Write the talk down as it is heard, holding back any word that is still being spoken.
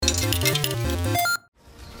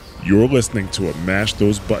You're listening to a Mash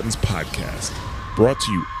Those Buttons podcast, brought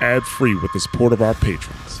to you ad-free with the support of our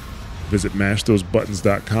patrons. Visit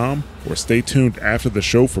mashthosebuttons.com or stay tuned after the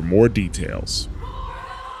show for more details.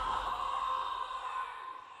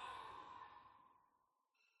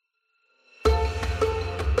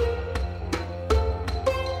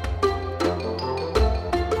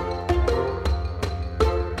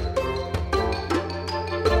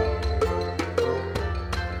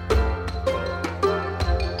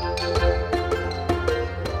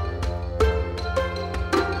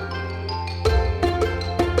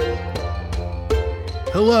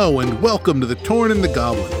 Hello and welcome to the Tauren and the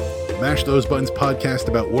Goblin, Mash Those Buttons podcast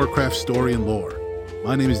about Warcraft story and lore.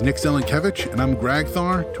 My name is Nick Zelenkevich, and I'm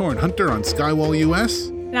Gragthar, Tauren Hunter on Skywall US.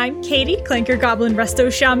 And I'm Katie, Clanker Goblin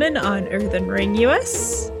Resto Shaman on Earthen Ring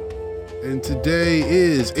US. And today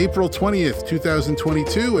is April 20th,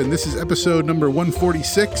 2022, and this is episode number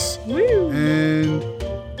 146. Woo! And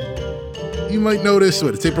you might notice,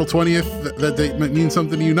 it's April 20th? That date might mean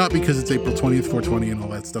something to you, not because it's April 20th, 420, and all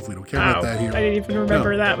that stuff. We don't care about that here. I didn't even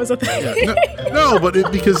remember that was a thing. Yeah,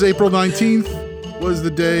 but because April 19th was the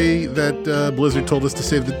day that Blizzard told us to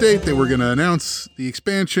save the date. They were going to announce the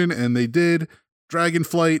expansion, and they did.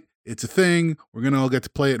 Dragonflight, it's a thing. We're going to all get to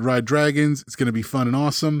play it and ride dragons. It's going to be fun and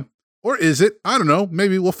awesome. Or is it? I don't know.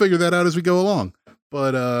 Maybe we'll figure that out as we go along.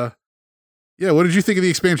 But, yeah, what did you think of the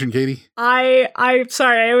expansion, Katie? I'm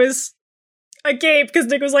sorry, I was agape because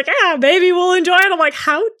Nick was like, maybe we'll enjoy it. I'm like,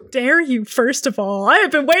 how dare you, first of all? I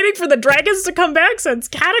have been waiting for the dragons to come back since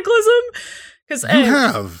Cataclysm. You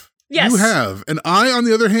have. Yes. You have. And I, on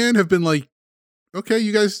the other hand, have been like, okay,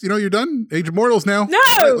 you guys, you're done? Age of Mortals now. No!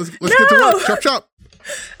 Right, let's get to work. Chop, chop.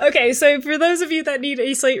 Okay, so for those of you that need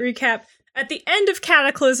a slight recap, at the end of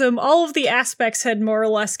Cataclysm, all of the aspects had more or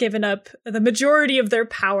less given up the majority of their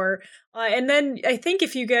power. And then I think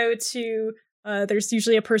if you go to... there's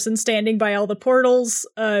usually a person standing by all the portals,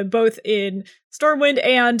 both in Stormwind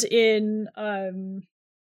and in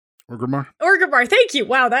Orgrimmar. Orgrimmar, thank you.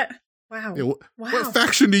 Wow. Yeah, what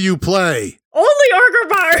faction do you play? Only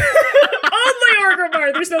Orgrimmar. Only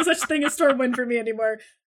Orgrimmar. There's no such thing as Stormwind for me anymore.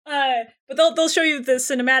 But they'll show you the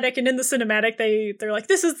cinematic, and in the cinematic they're like,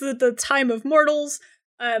 this is the time of mortals.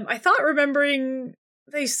 I thought remembering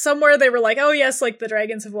they were like, oh yes, like the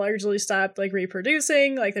dragons have largely stopped like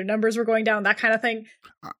reproducing, like their numbers were going down, that kind of thing.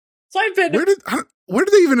 So I've been where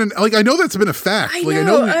did they even, like, I know that's been a fact. I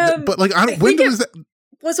know, but like, when was that?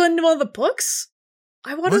 Was in one of the books,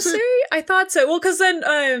 I want to say. I thought so. Well, because then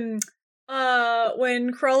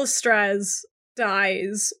when Kralastraz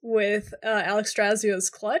dies with Alexstrazia's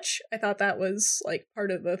clutch, I thought that was like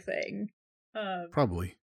part of the thing.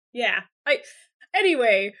 Probably. Yeah.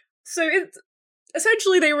 Anyway, so it's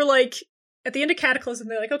essentially, they were like, at the end of Cataclysm,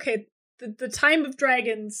 they're like, okay, the time of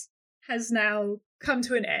dragons has now come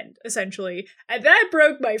to an end, essentially. And that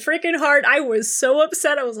broke my freaking heart. I was so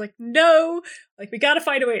upset. I was like, no, like, we gotta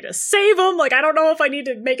find a way to save them. Like, I don't know if I need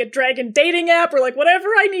to make a dragon dating app or, like, whatever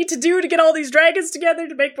I need to do to get all these dragons together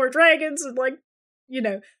to make more dragons and, like,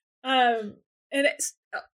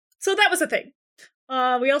 so that was a thing.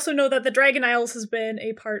 We also know that the Dragon Isles has been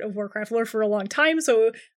a part of Warcraft lore for a long time,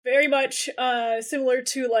 so very much similar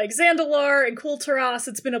to like Zandalar and Kulturas,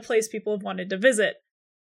 it's been a place people have wanted to visit.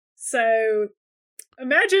 So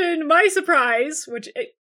imagine my surprise, which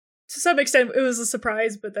to some extent it was a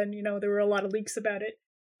surprise, but then, there were a lot of leaks about it.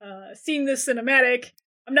 Seeing this cinematic,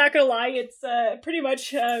 I'm not gonna lie, it's pretty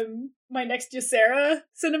much my next Ysera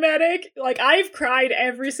cinematic. Like, I've cried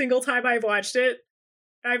every single time I've watched it.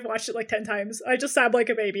 I've watched it like 10 times. I just sound like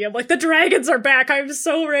a baby. I'm like, the dragons are back. I'm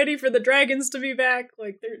so ready for the dragons to be back.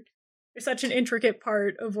 Like, they're such an intricate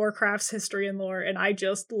part of Warcraft's history and lore, and I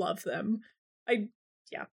just love them.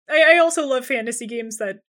 I also love fantasy games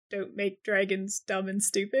that don't make dragons dumb and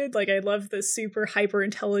stupid. Like, I love the super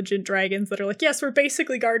hyper-intelligent dragons that are like, yes, we're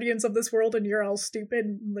basically guardians of this world, and you're all stupid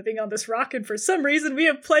and living on this rock, and for some reason we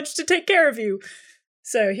have pledged to take care of you.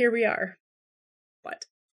 So here we are. But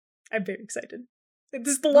I'm very excited. This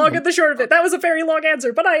is the long and the short of it. That was a very long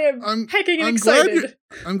answer, but I'm hecking excited.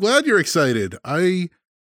 I'm glad you're excited. I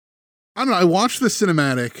don't know. I watched the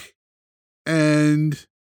cinematic, and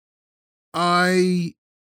I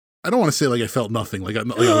don't want to say like I felt nothing. Like I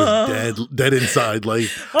was dead inside. Like,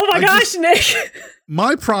 oh my gosh, Nick.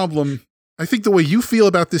 My problem, I think the way you feel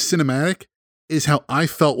about this cinematic is how I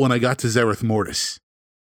felt when I got to Zereth Mortis,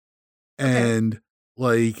 and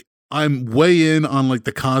like, I'm way in on like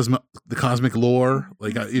the cosmic lore.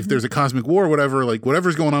 Like, if there's a cosmic war or whatever, like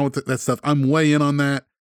whatever's going on with that stuff, I'm way in on that.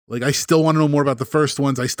 Like, I still want to know more about the first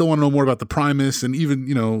ones. I still want to know more about the Primus, and even,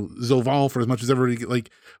 Zoval, for as much as everybody like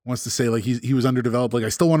wants to say like he was underdeveloped. Like, I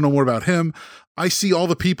still want to know more about him. I see all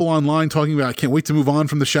the people online talking about, I can't wait to move on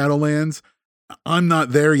from the Shadowlands. I'm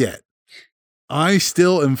not there yet. I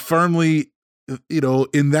still am firmly,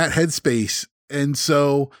 in that headspace. And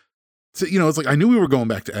so it's like, I knew we were going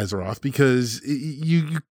back to Azeroth because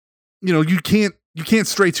you can't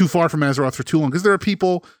stray too far from Azeroth for too long, because there are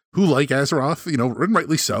people who like Azeroth, and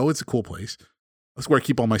rightly so. It's a cool place. That's where I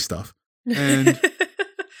keep all my stuff. And,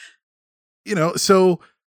 so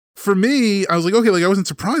for me, I was like, okay, like I wasn't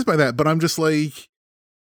surprised by that, but I'm just like,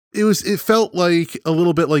 it felt like a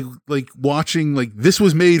little bit like watching, like, this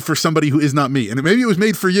was made for somebody who is not me. And maybe it was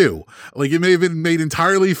made for you. Like, it may have been made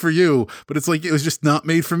entirely for you, but it's like, it was just not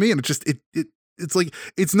made for me. And it's just, it's like,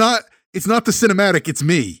 it's not the cinematic, it's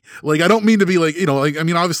me. Like, I don't mean to be like,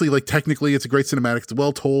 obviously, like, technically it's a great cinematic. It's a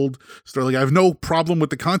well-told story. Like, I have no problem with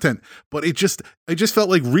the content, but I just felt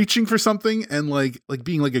like reaching for something and like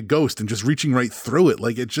being like a ghost and just reaching right through it.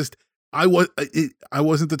 Like, it just, I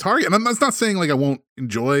wasn't the target. And that's not saying like I won't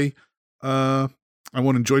enjoy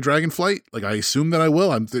Dragonflight. Like, I assume that I will.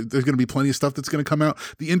 There's going to be plenty of stuff that's going to come out.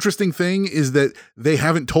 The interesting thing is that they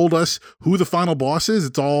haven't told us who the final boss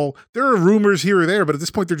is. There are rumors here or there, but at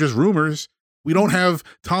this point they're just rumors. We don't have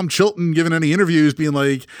Tom Chilton giving any interviews being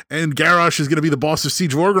like, and Garrosh is going to be the boss of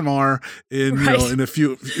Siege of Orgrimmar in a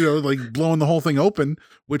few, like blowing the whole thing open,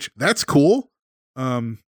 which that's cool.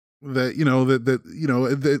 I've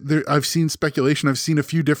seen speculation. I've seen a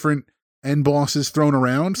few different end bosses thrown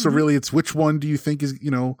around. So really it's which one do you think is,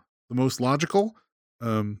 the most logical?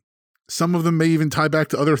 Some of them may even tie back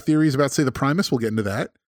to other theories about, say, the Primus. We'll get into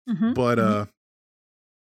that. But,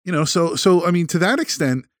 so, I mean, to that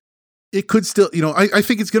extent, it could still, I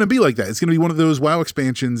think it's going to be like that. It's going to be one of those WoW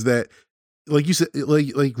expansions that, like you said,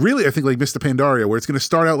 like really, I think like Mr. Pandaria, where it's going to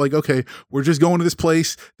start out like, okay, we're just going to this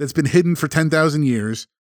place that's been hidden for 10,000 years.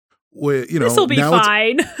 This will be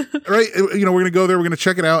fine. Right. We're going to go there. We're going to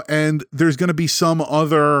check it out. And there's going to be some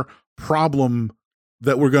other problem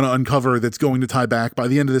that we're going to uncover that's going to tie back. By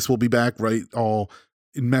the end of this, we'll be back, right, all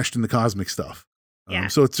enmeshed in the cosmic stuff. Yeah.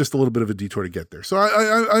 So it's just a little bit of a detour to get there. So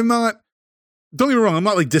I'm not, don't get me wrong, I'm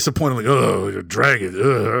not like disappointed, like, oh,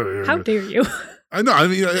 dragon. How dare you? I know. I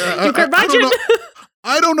mean,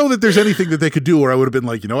 I don't know that there's anything that they could do where I would have been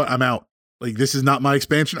like, you know what, I'm out. Like, this is not my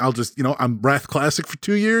expansion. I'll just, I'm Wrath Classic for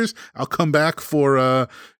 2 years. I'll come back for,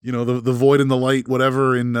 the Void and the Light,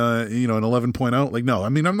 whatever, in 11.0. Like, no, I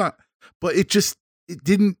mean, I'm not, but it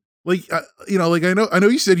didn't, like, I know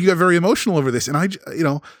you said you got very emotional over this. And I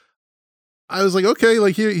was like, okay,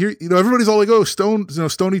 like here, everybody's all like, oh,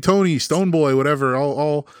 Stony Tony, Stone Boy, whatever,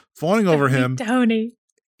 all fawning over him. Tony.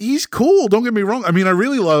 He's cool. Don't get me wrong. I mean, I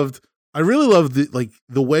really loved the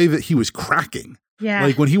way that he was cracking. Yeah.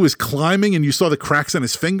 Like when he was climbing and you saw the cracks on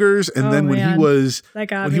his fingers, and then when he was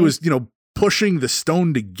pushing the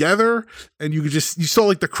stone together, and you saw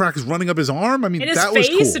like the cracks running up his arm. I mean, that was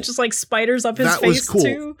cool. It just like spiders up his face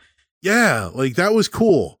too. Yeah, like that was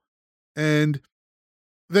cool. And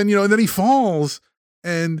then and then he falls,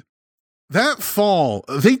 and that fall,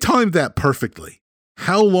 they timed that perfectly.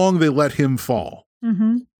 How long they let him fall.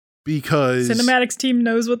 Mm-hmm. Because Cinematics team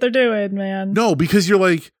knows what they're doing, man. No, because you're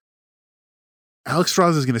like, Alex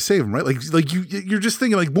Strauss is going to save him, right? Like you're just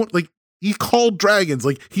thinking like he called dragons,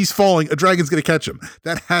 like he's falling, a dragon's going to catch him.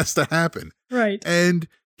 That has to happen. Right. And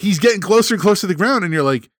he's getting closer and closer to the ground, and you're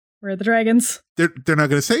like, where are the dragons? They're not going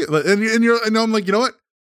to save it. And I'm like, you know what?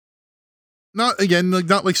 Not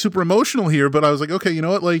like super emotional here, but I was like, okay, you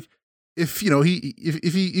know what? Like if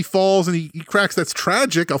he falls and he cracks, that's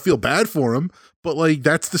tragic. I'll feel bad for him, but like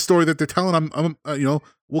that's the story that they're telling. I'm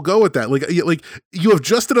we'll go with that. Like you have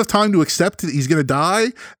just enough time to accept that he's going to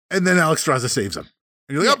die, and then Alex Straza saves him.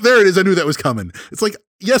 And you're like, oh, there it is. I knew that was coming. It's like,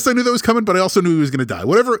 yes, I knew that was coming, but I also knew he was going to die.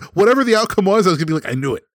 Whatever the outcome was, I was going to be like, I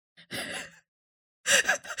knew it.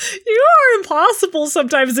 You are impossible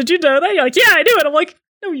sometimes. Did you know that? You're like, yeah, I knew it. I'm like,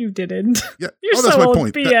 no, you didn't. Yeah, You're that's so my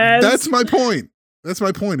point. BS. That's my point. That's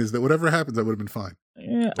my point, is that whatever happens, I would have been fine.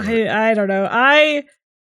 I don't know. I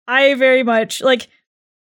very much like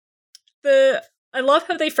I love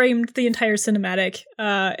how they framed the entire cinematic.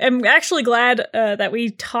 I'm actually glad that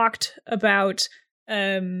we talked about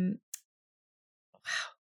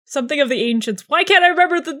something of the ancients. Why can't I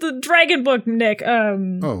remember the dragon book, Nick?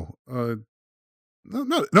 No,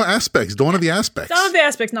 aspects. Dawn of the Aspects. Dawn of the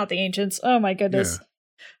Aspects, not the ancients. Oh my goodness. Yeah.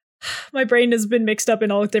 My brain has been mixed up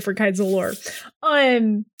in all different kinds of lore.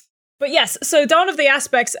 But yes, so Dawn of the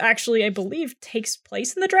Aspects actually, I believe, takes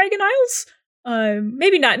place in the Dragon Isles.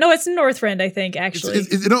 Maybe not. No, it's Northrend, I think, actually.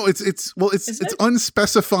 It's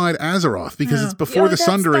unspecified Azeroth because it's before the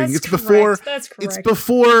Sundering. That's It's correct. it's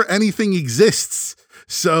before anything exists.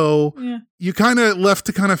 So you kind of left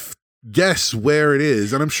to kind of guess where it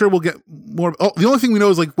is, and I'm sure we'll get more. Oh, the only thing we know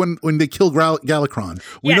is like when they kill Galakron,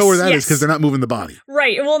 we know where that is because they're not moving the body.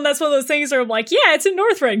 Right. Well, and that's one of those things where I'm like, yeah, it's in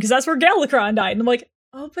Northrend because that's where Galakron died. And I'm like,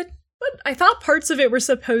 oh, but I thought parts of it were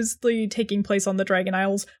supposedly taking place on the Dragon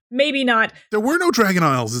Isles. Maybe not. There were no Dragon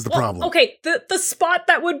Isles is the problem. Okay, the spot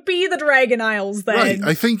that would be the Dragon Isles then. Right.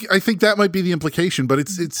 I think that might be the implication, but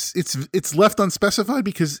it's left unspecified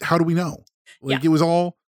because how do we know? Like it was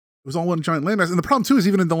all one giant landmass. And the problem too is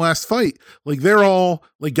even in the last fight, like they're all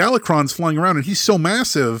like Galakron's flying around and he's so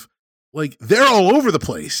massive, like they're all over the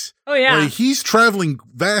place. Oh yeah. Like he's traveling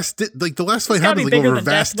like the last fight happened like over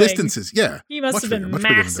vast distances. Yeah. He must have been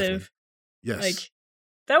massive. Yes. Like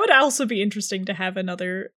that would also be interesting to have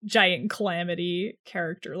another giant calamity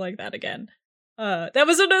character like that again. That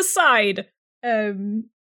was an aside. Oh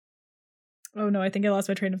no, I think I lost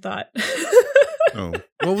my train of thought. Oh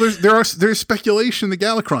well, there's speculation the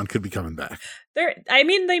Galakron could be coming back. They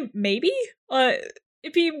maybe.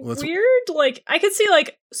 It'd be weird. Like I could see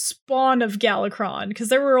like spawn of Galakron because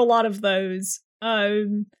there were a lot of those.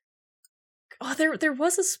 There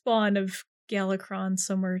was a spawn of Galakron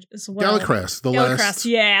somewhere as well. Galakras, the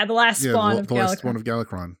last spawn of Galakron. Last one of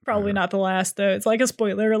Galakron. Probably not the last though. It's like a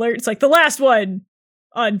spoiler alert. It's like the last one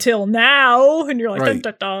until now, and you're like right.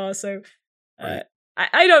 dun, dun, dun. So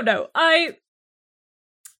I don't know.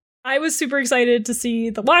 I was super excited to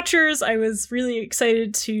see the Watchers. I was really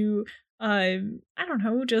excited to, I don't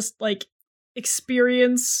know, just like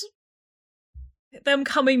experience them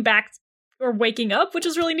coming back or waking up, which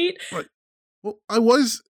is really neat. Right. Well, I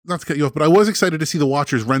was, not to cut you off, but I was excited to see the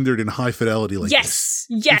Watchers rendered in high fidelity like this.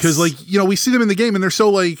 Yes. Because like, we see them in the game and they're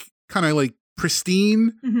so like, kind of like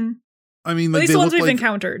pristine. Mm-hmm. I mean, like, at least the ones we've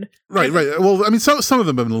encountered. Right. Well, I mean, some of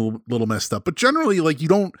them have been a little messed up, but generally, like, you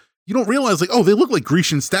don't realize, like, oh, they look like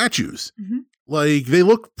Grecian statues. Mm-hmm. Like, they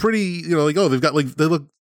look pretty, like, oh, they've got, like, they look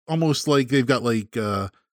almost like they've got, like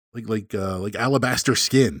alabaster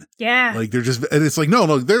skin. Yeah. Like, they're just, and it's like,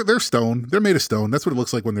 no, they're stone. They're made of stone. That's what it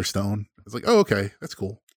looks like when they're stone. It's like, oh, okay, that's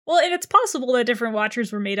cool. Well, and it's possible that different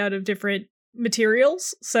Watchers were made out of different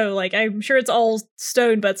materials. So, like, I'm sure it's all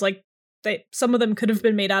stone, but it's like, some of them could have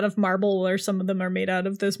been made out of marble, or some of them are made out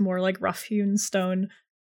of this more like rough-hewn stone.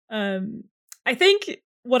 I think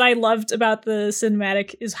what I loved about the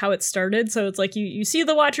cinematic is how it started. So it's like you see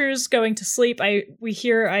the Watchers going to sleep. We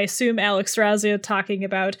hear, I assume, Alex Strazia talking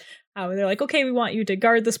about how they're like, okay, we want you to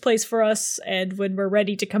guard this place for us, and when we're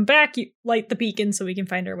ready to come back, you light the beacon so we can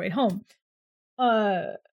find our way home.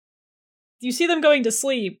 You see them going to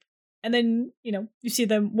sleep, and then, you see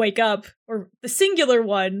them wake up, or the singular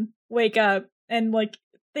one wake up, and like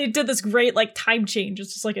they did this great like time change.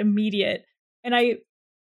 It's just like immediate. And I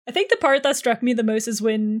think the part that struck me the most is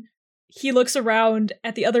when he looks around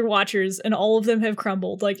at the other Watchers and all of them have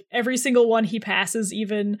crumbled. Like every single one he passes,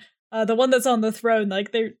 even the one that's on the throne,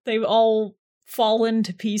 like they've all fallen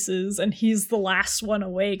to pieces, and he's the last one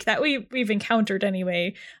awake that we've encountered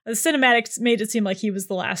anyway. The cinematics made it seem like he was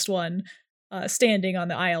the last one standing on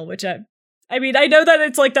the Isle, which I mean, I know that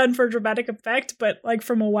it's like done for dramatic effect, but like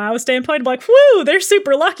from a WoW standpoint, I'm like, whoo, they're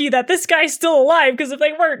super lucky that this guy's still alive, because if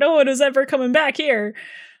they weren't, no one was ever coming back here.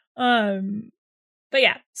 But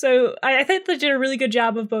yeah, so I think they did a really good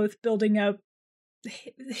job of both building up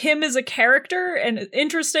him as a character and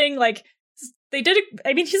interesting, like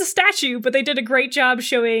he's a statue, but they did a great job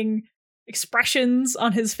showing expressions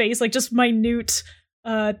on his face, like just minute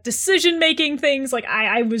decision-making things. Like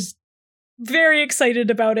I was very excited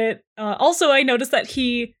about it. Also, I noticed that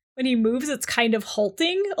when he moves, it's kind of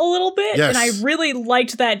halting a little bit. Yes. And I really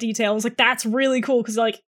liked that detail. I was like, that's really cool, because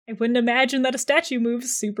like I wouldn't imagine that a statue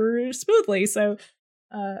moves super smoothly. So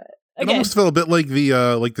it almost felt a bit like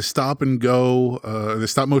the stop and go, the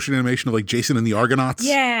stop motion animation of like Jason and the Argonauts.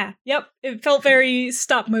 Yeah. Yep. It felt very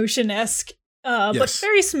stop motion-esque, but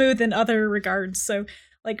very smooth in other regards. So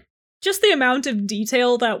like just the amount of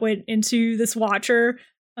detail that went into this Watcher,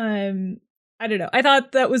 I don't know. I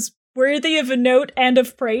thought that was worthy of a note and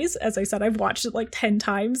of praise. As I said, I've watched it like 10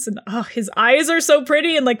 times, and his eyes are so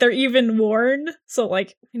pretty, and like they're even worn. So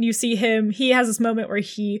like when you see him, he has this moment where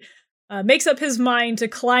he makes up his mind to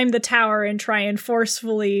climb the tower and try and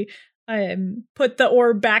forcefully put the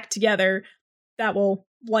orb back together that will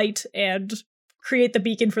light and create the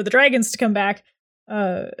beacon for the dragons to come back.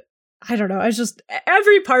 I don't know. I was just,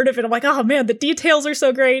 every part of it, I'm like, oh man, the details are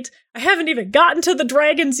so great. I haven't even gotten to the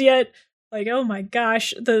dragons yet. Like, oh my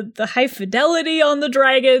gosh, the high fidelity on the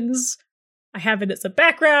dragons. I have it as a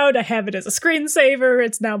background. I have it as a screensaver.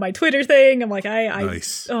 It's now my Twitter thing. I'm like,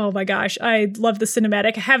 Nice. Oh my gosh, I love the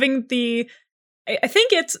cinematic. Having I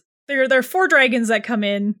think there are 4 dragons that come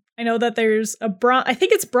in. I know that there's a bronze. I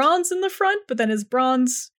think it's bronze in the front, but then it's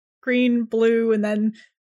bronze, green, blue, and then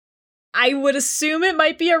I would assume it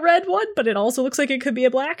might be a red one, but it also looks like it could be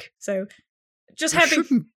a black. So just there having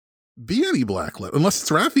shouldn't be any black left unless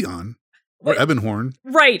it's Raffion or Ebonhorn.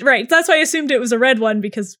 Right. That's why I assumed it was a red one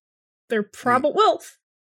because they're probably well.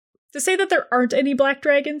 To say that there aren't any black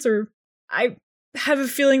dragons, or I have a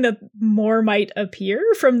feeling that more might appear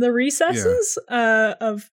from the recesses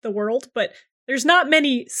of the world, but there's not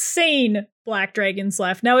many sane black dragons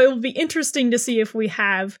left. Now it will be interesting to see if we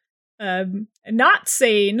have not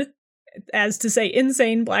sane, as to say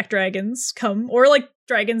insane black dragons come, or like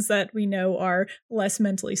dragons that we know are less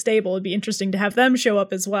mentally stable. It'd be interesting to have them show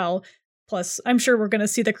up as well. Plus, I'm sure we're going to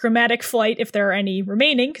see the chromatic flight if there are any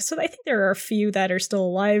remaining. So I think there are a few that are still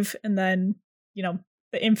alive. And then, the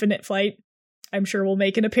infinite flight, I'm sure will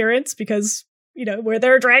make an appearance because, where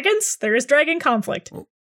there are dragons, there is dragon conflict.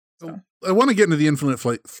 So. I want to get into the infinite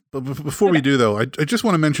flight, but before we do, though, I just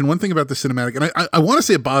want to mention one thing about the cinematic. And I want to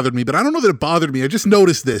say it bothered me, but I don't know that it bothered me. I just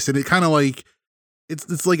noticed this, and it kind of like,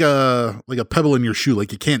 it's like a pebble in your shoe.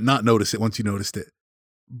 Like you can't not notice it once you noticed it.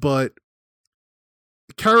 But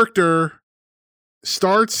the character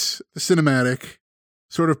starts the cinematic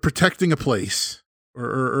sort of protecting a place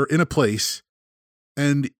or in a place,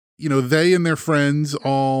 and they and their friends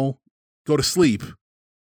all go to sleep.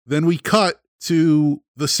 Then we cut to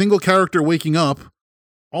the single character waking up,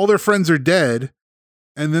 all their friends are dead,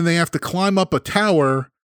 and then they have to climb up a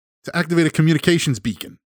tower to activate a communications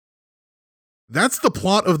beacon. That's the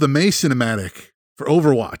plot of the May cinematic for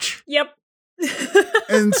Overwatch. Yep.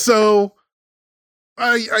 And so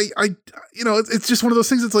it's just one of those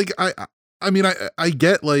things. It's like, I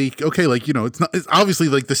get like, okay, like, it's obviously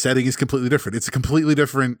like the setting is completely different. It's a completely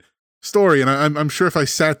different story. And I'm sure if I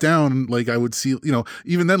sat down, like I would see,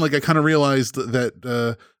 even then, like I kind of realized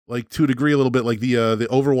that, like to a degree, a little bit like the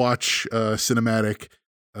Overwatch, cinematic,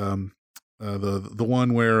 the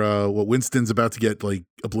one where, Winston's about to get like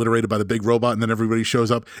obliterated by the big robot and then everybody shows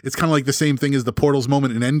up. It's kind of like the same thing as the Portals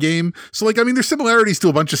moment in Endgame. So like, there's similarities to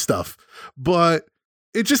a bunch of stuff, but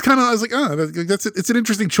it just kind of, I was like, it's an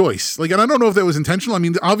interesting choice. Like, and I don't know if that was intentional.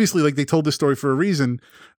 Obviously, like they told this story for a reason.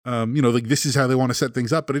 Like this is how they want to set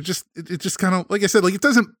things up. But it just kind of, like I said, like it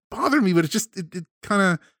doesn't bother me, but it kind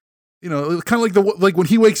of, like when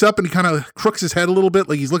he wakes up and he kind of crooks his head a little bit,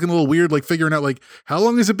 like he's looking a little weird, like figuring out like how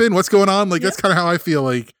long has it been, what's going on? Like that's kind of how I feel.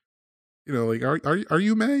 Like, like are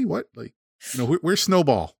you May? What? Like, where's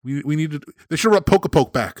Snowball? We need to. They should have brought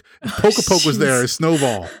Poke back. If Poke was there as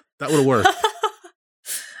Snowball, that would have worked.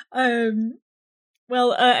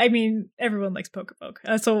 Well, everyone likes Poke.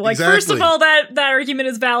 So, like, Exactly. First of all, that argument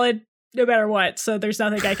is valid no matter what. So there's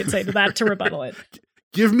nothing I can say to that to rebuttal it.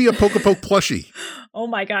 Give me a Poke plushie. Oh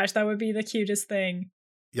my gosh, that would be the cutest thing.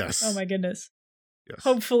 Yes. Oh my goodness. Yes.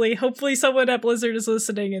 Hopefully someone at Blizzard is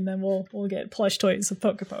listening, and then we'll get plush toys of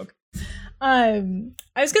Poke. I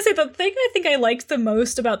was gonna say the thing I think I liked the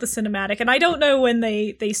most about the cinematic, and I don't know when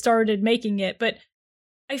they started making it, but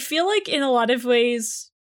I feel like in a lot of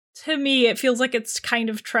ways, to me, it feels like it's kind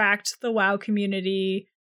of tracked the WoW community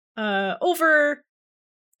over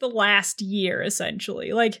the last year,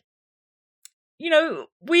 essentially. Like,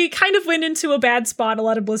 we kind of went into a bad spot. A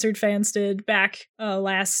lot of Blizzard fans did back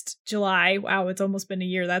last July. Wow, it's almost been a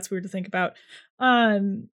year. That's weird to think about.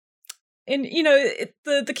 And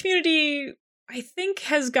the community, I think,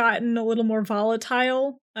 has gotten a little more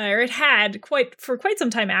volatile, or it had for quite some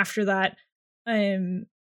time after that. And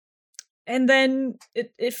then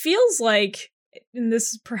it feels like, and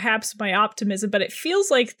this is perhaps my optimism, but it feels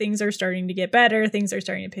like things are starting to get better. Things are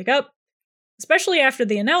starting to pick up. Especially after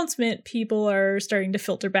the announcement, people are starting to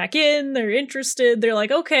filter back in. They're interested. They're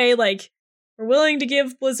like, okay, like, we're willing to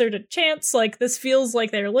give Blizzard a chance. Like, this feels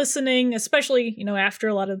like they're listening, especially, after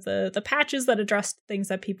a lot of the patches that addressed things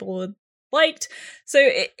that people liked. So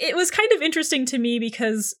it was kind of interesting to me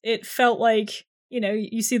because it felt like,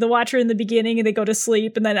 you see the Watcher in the beginning and they go to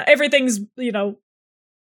sleep and then everything's,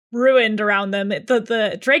 ruined around them.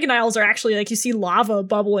 The Dragon Isles are actually, like, you see lava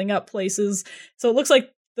bubbling up places. So it looks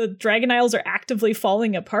like the Dragon Isles are actively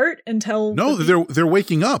falling apart until... No, they're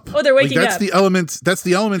waking up. Oh, they're waking up. That's the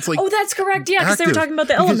elements, like... Oh, that's correct, yeah, because they were talking about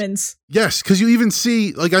the elements. Yes, because you even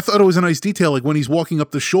see, like, I thought it was a nice detail, like, when he's walking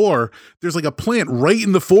up the shore, there's, like, a plant right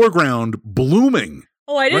in the foreground blooming.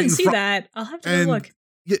 Oh, I didn't see that. I'll have to look.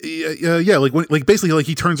 Yeah, like, basically, like,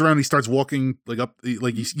 he turns around and he starts walking, like, up,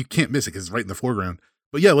 like, you can't miss it because it's right in the foreground.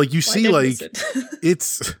 But yeah, like, you see, like,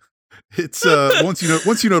 It's once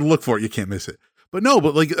you know to look for it, you can't miss it. But no,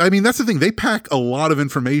 but like, I mean, that's the thing. They pack a lot of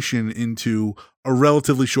information into a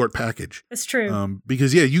relatively short package. That's true.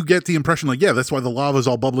 Because you get the impression like, that's why the lava's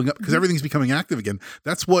all bubbling up because everything's becoming active again.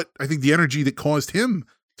 That's what I think the energy that caused him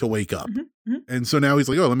to wake up. And so now he's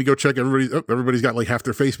like, oh, let me go check everybody's got like half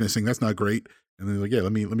their face missing. That's not great. And then he's like,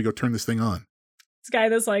 let me go turn this thing on. This guy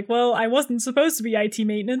that's like, well, I wasn't supposed to be IT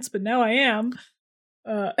maintenance, but now I am.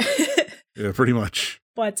 Yeah, pretty much.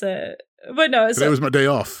 But no, today was my day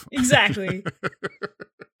off. Exactly.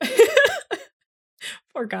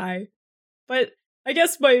 Poor guy. But I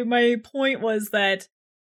guess my point was that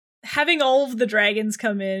having all of the dragons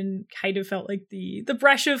come in kind of felt like the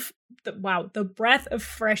breath of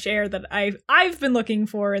fresh air that I've been looking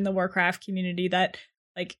for in the Warcraft community, that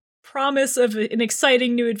like promise of an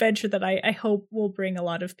exciting new adventure that I hope will bring a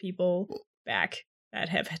lot of people back that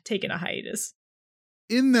have taken a hiatus.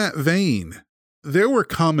 In that vein, there were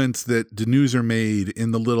comments that Denuser made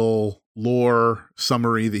in the little lore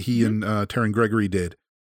summary that he and Tauren Gregory did,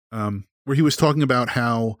 where he was talking about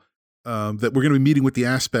how that we're going to be meeting with the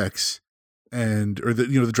aspects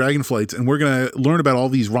the Dragonflights, and we're going to learn about all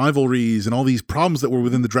these rivalries and all these problems that were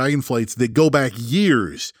within the Dragonflights that go back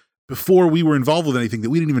years before we were involved with anything that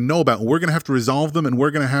we didn't even know about. And we're going to have to resolve them, and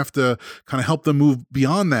we're going to have to kind of help them move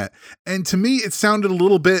beyond that. And to me, it sounded a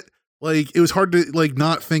little bit like it was hard to like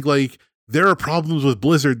not think like there are problems with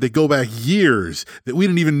Blizzard that go back years that we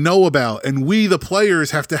didn't even know about. And we, the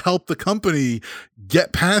players, have to help the company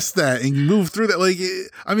get past that and move through that. Like,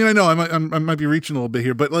 I mean, I know I might be reaching a little bit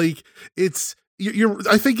here, but like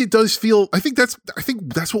I think it does feel, I think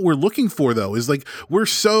that's what we're looking for though, is like, we're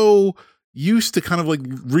so used to kind of like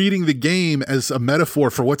reading the game as a metaphor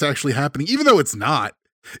for what's actually happening, even though it's not,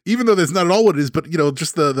 even though that's not at all what it is, but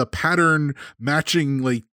just the pattern matching,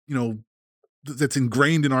 like, that's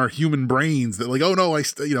ingrained in our human brains that like, oh no,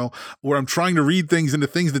 where I'm trying to read things into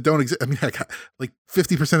things that don't exist. I mean, like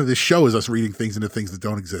 50% of this show is us reading things into things that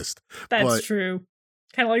don't exist. That's true.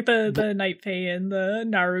 Kind of like the Night Fae and the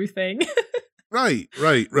Naru thing. Right.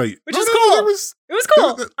 Which is cool. It was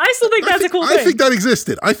cool. I still think that's a cool thing. I think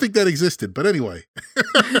that existed. But anyway.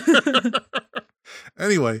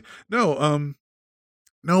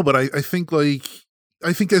 No, but I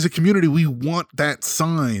think as a community, we want that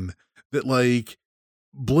sign that like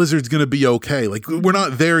Blizzard's going to be okay. Like we're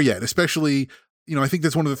not there yet, especially, I think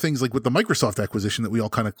that's one of the things like with the Microsoft acquisition that we all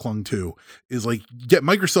kind of clung to is like get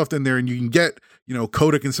Microsoft in there and you can get,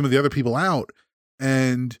 Kodak and some of the other people out.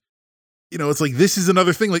 And, it's like, this is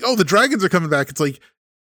another thing like, oh, the dragons are coming back. It's like,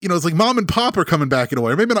 it's like mom and pop are coming back in a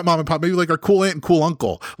way, or maybe not mom and pop, maybe like our cool aunt and cool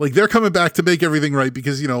uncle. Like they're coming back to make everything right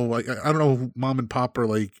because, like, I don't know who mom and pop are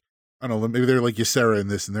like. I don't know, maybe they're like Ysera in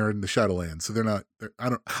this and they're in the Shadowlands. So I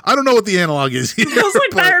don't know what the analog is here. Feels like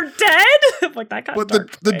they're dead. Like that kind of dark.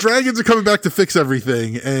 But the dragons are coming back to fix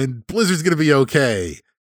everything and Blizzard's going to be okay.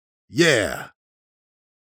 Yeah.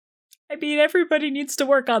 I mean, everybody needs to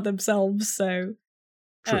work on themselves. So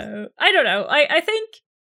I don't know. I think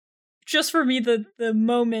just for me, the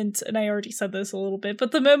moment, and I already said this a little bit,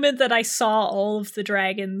 but the moment that I saw all of the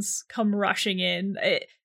dragons come rushing in,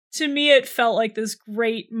 to me, it felt like this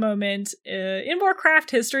great moment in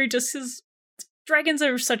Warcraft history, just because dragons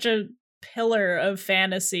are such a pillar of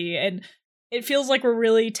fantasy, and it feels like we're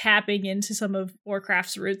really tapping into some of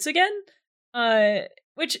Warcraft's roots again.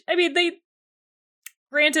 Which, I mean,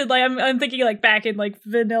 granted, like I'm thinking like back in like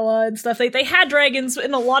vanilla and stuff, they had dragons,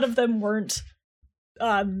 and a lot of them weren't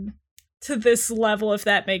to this level, if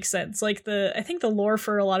that makes sense. Like I think the lore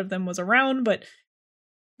for a lot of them was around, but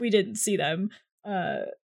we didn't see them.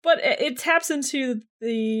 But it taps into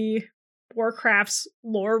the Warcraft's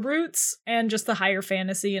lore roots and just the higher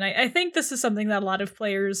fantasy. And I think this is something that a lot of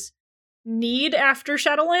players need after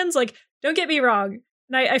Shadowlands. Like, don't get me wrong.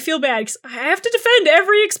 And I feel bad because I have to defend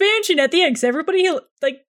every expansion at the end because everybody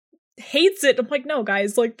like hates it. I'm like, no,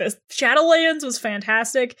 guys, like this Shadowlands was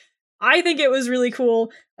fantastic. I think it was really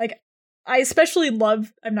cool. Like, I especially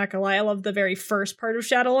love, I'm not gonna lie, I love the very first part of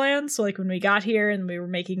Shadowlands. So like when we got here and we were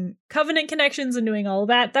making Covenant connections and doing all of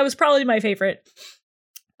that, that was probably my favorite.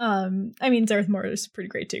 I mean, Zerthmore is pretty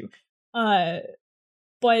great too.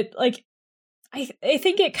 But like, I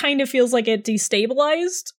think it kind of feels like it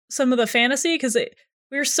destabilized some of the fantasy because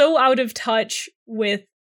we're so out of touch with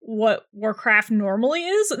what Warcraft normally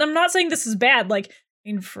is. And I'm not saying this is bad. Like, I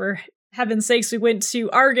mean, for heaven's sakes, we went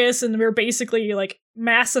to Argus and we were basically like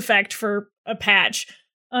Mass Effect for a patch.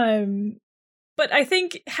 But I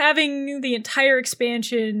think having the entire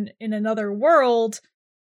expansion in another world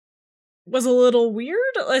was a little weird,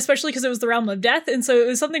 especially because it was the Realm of Death. And so it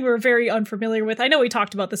was something we were very unfamiliar with. I know we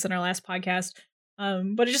talked about this in our last podcast.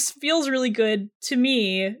 But it just feels really good to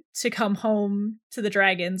me to come home to the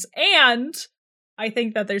dragons. And I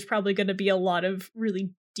think that there's probably going to be a lot of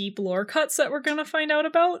really deep lore cuts that we're going to find out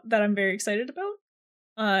about that I'm very excited about.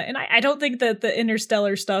 And I don't think that the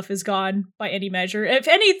interstellar stuff is gone by any measure. If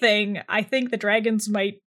anything, I think the dragons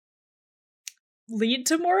might lead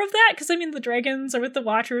to more of that, because I mean the dragons are with the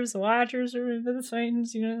Watchers are with the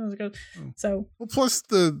Titans, so. Well, plus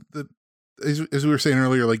the as we were saying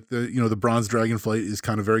earlier, like the bronze Dragonflight is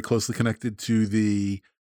kind of very closely connected to the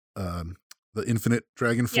infinite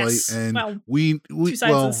Dragonflight, yes. And we two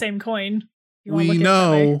sides of the same coin. We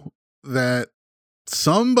know that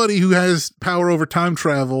somebody who has power over time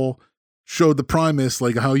travel showed the Primus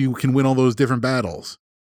like how you can win all those different battles.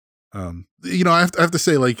 I have to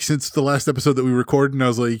say, like, since the last episode that we recorded, and I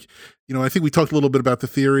was like, I think we talked a little bit about the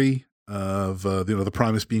theory of the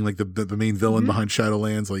Primus being like the main villain behind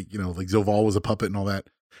Shadowlands, like Zoval was a puppet and all that.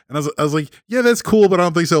 And I was like, yeah, that's cool, but I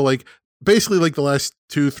don't think so. Like, basically, like the last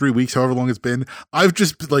 2-3 weeks, however long it's been, I've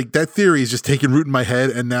just like that theory is just taken root in my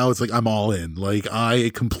head, and now it's like I'm all in. Like,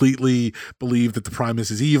 I completely believe that the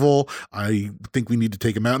Primus is evil. I think we need to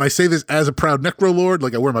take him out, and I say this as a proud Necrolord.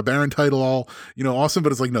 Like, I wear my Baron title, all awesome,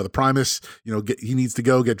 but it's like, no, the Primus, he needs to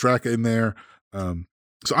go. Get Draka in there.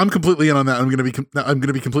 So I'm completely in on that. I'm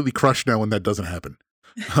gonna be completely crushed now when that doesn't happen.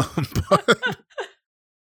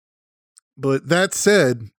 But that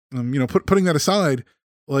said, putting that aside,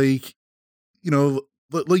 like. I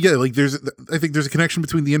think there's a connection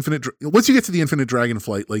between the infinite. Once you get to the infinite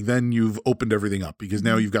Dragonflight, like then you've opened everything up, because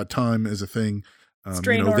now you've got time as a thing.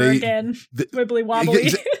 Draenor again, wibbly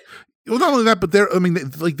wobbly. Well, not only that, but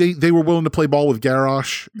they were willing to play ball with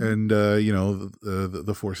Garrosh, and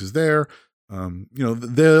the forces there.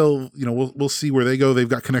 We'll see where they go. They've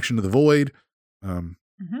got connection to the Void.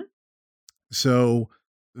 So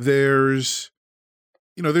there's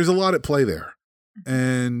a lot at play there,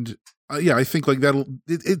 and. I think like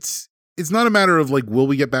it's not a matter of like, will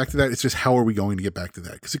we get back to that? It's just, how are we going to get back to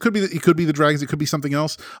that? Because it could be the dragons. It could be something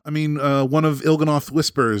else. I mean, one of Il'gynoth's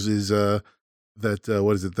whispers is that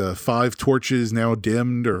what is it? The 5 torches now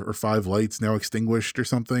dimmed, or 5 lights now extinguished, or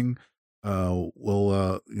something. Trying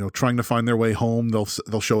to find their way home. They'll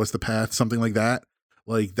show us the path, something like that.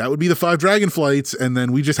 Like, that would be the 5 Dragonflights, and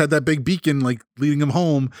then we just had that big beacon like leading them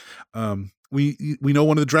home. We know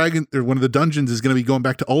one of the dungeons is going to be going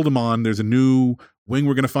back to Uldaman. There's a new wing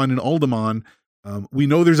we're going to find in Uldaman. We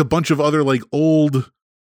know there's a bunch of other like old,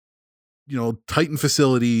 Titan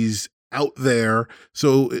facilities out there.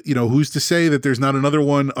 So, who's to say that there's not another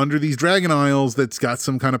one under these Dragon Isles that's got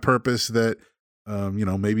some kind of purpose that,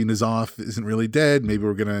 maybe N'Zoth isn't really dead. Maybe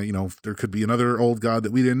we're going to, there could be another old god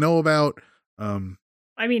that we didn't know about.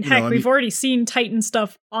 We've already seen Titan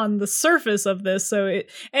stuff on the surface of this. So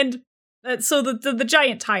the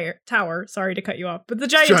giant tower. Sorry to cut you off, but the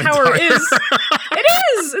giant tower is. It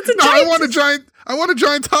is. It's a giant. I want a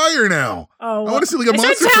giant tire now. Oh, I want to see like a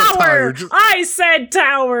monster truck tire. I said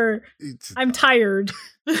tower. I'm tired.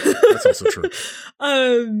 That's also true.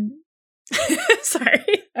 Sorry,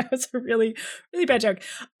 that was a really, really bad joke.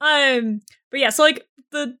 But yeah, so like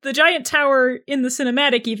the giant tower in the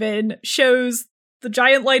cinematic even shows the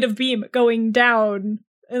giant light of beam going down.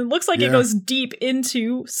 And it looks like it goes deep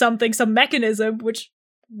into some mechanism, which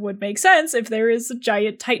would make sense if there is a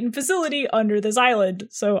giant Titan facility under this island.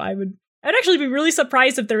 So I'd actually be really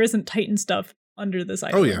surprised if there isn't Titan stuff under this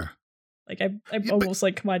island. Oh yeah. Like I'm almost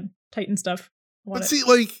like, come on, Titan stuff. But see,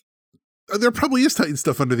 like, there probably is Titan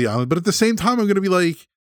stuff under the island, but at the same time, I'm going to be like,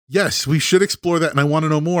 yes, we should explore that, and I want to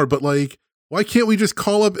know more. But like, why can't we just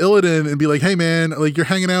call up Illidan and be like, hey man, like, you're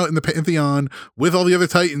hanging out in the Pantheon with all the other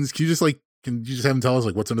Titans. Can you just have him tell us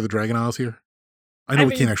like what's under the Dragon Isles here? I know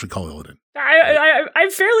we can't actually call Illidan. I'm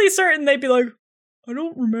fairly certain they'd be like, I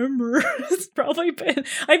don't remember. It's probably been.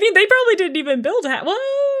 I mean, they probably didn't even build it. Well,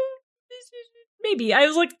 maybe. I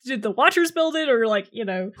was like, did the Watchers build it, or like,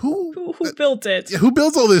 who built it? Yeah, who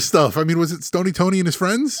builds all this stuff? I mean, was it Stony Tony and his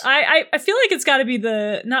friends? I feel like it's got to be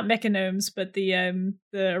the not Mechanomes, but the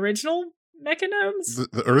original Mechanomes.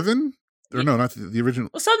 The Earthen? Or no, not the original.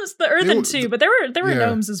 Well, some's the Earthen too, but there were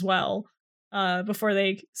gnomes as well. Before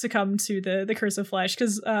they succumb to the curse of flesh,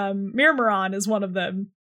 because Miramaron is one of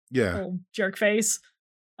them. Yeah, old jerk face.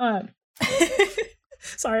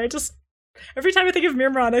 Sorry, every time I think of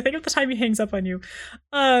Miramaron, I think of the time he hangs up on you.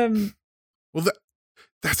 Well,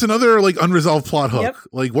 that's another like unresolved plot hook. Yep.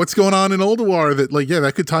 Like, what's going on in Ulduar that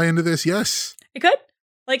that could tie into this? Yes, it could.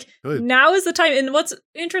 Like, now is the time. And what's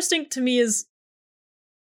interesting to me is,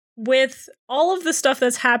 with all of the stuff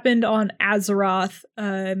that's happened on Azeroth,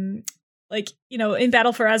 in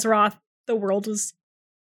Battle for Azeroth, the world was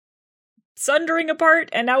sundering apart,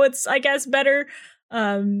 and now it's, I guess, better.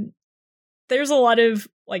 There's a lot of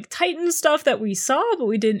like Titan stuff that we saw, but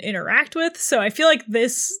we didn't interact with. So I feel like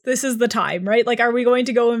this is the time, right? Like, are we going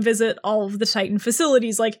to go and visit all of the Titan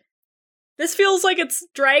facilities? Like, this feels like it's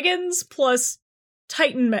dragons plus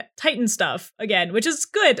Titan stuff again, which is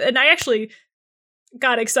good. And I actually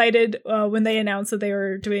got excited when they announced that they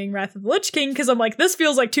were doing Wrath of the Lich King, because I'm like, this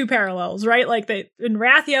feels like two parallels, right? Like, in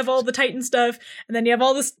Wrath you have all the Titan stuff, and then you have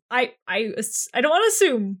all this. I don't want to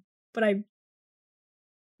assume, but I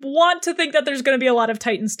want to think that there's going to be a lot of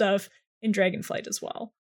Titan stuff in Dragonflight as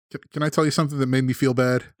well. Can I tell you something that made me feel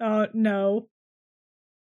bad? Oh, no.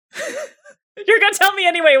 You're going to tell me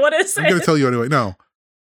anyway. What is it? I'm going to tell you anyway. No.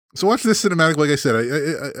 So watch this cinematic. Like I said,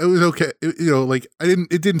 it was okay.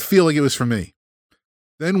 It didn't feel like it was for me.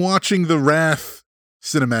 Then watching the Wrath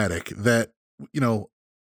cinematic that,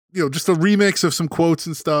 just a remix of some quotes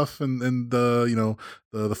and stuff, and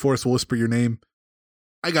the forest will whisper your name.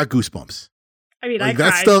 I got goosebumps. I mean, like,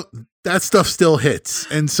 I cried. That stuff still hits.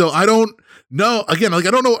 And so I don't know, again, like,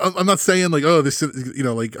 I don't know. I'm not saying like, oh, this,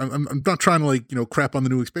 like, I'm not trying to like, crap on the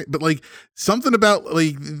new experience, but like something about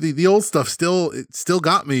like the old stuff still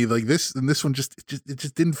got me. Like this, and this one just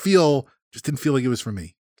didn't feel like it was for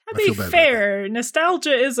me. To be fair,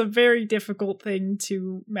 nostalgia is a very difficult thing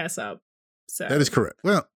to mess up. So that is correct.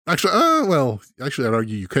 Well, actually, I'd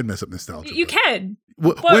argue you could mess up nostalgia. You can.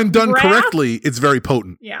 When done correctly, it's very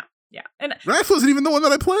potent. Yeah. Yeah. And Wrath wasn't even the one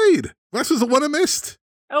that I played. Wrath was the one I missed.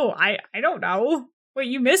 Oh, I don't know. Wait,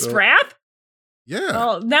 you missed Wrath? Yeah.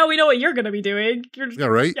 Well, now we know what you're going to be doing. Yeah,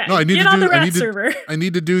 right? Yeah, no, I need get to on do the Wrath server. I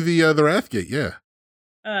need to do the Wrath Gate, yeah.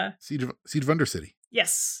 Siege of Undercity.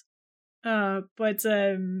 Yes. But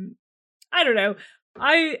I don't know.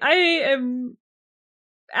 I am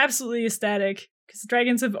absolutely ecstatic, because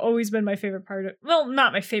dragons have always been my favorite part of, well,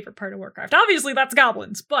 not my favorite part of Warcraft. Obviously, that's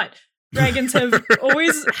goblins, but dragons have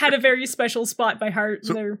always had a very special spot by heart.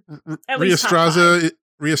 So, they're at least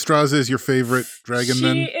Rhea Straza is your favorite dragon, she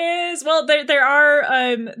then? She is. Well, there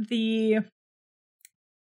are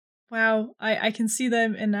wow, I can see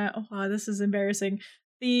them in that. Oh, wow, this is embarrassing.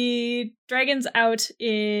 The dragons out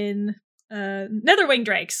in Netherwing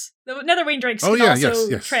Drakes. The Netherwing Drakes can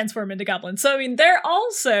also transform into goblins. So, I mean, they're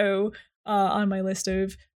also on my list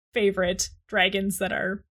of favorite dragons that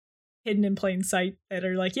are hidden in plain sight, that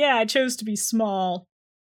are like, yeah, I chose to be small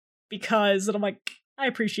because, and I'm like, I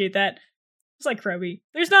appreciate that. It's like Kroby.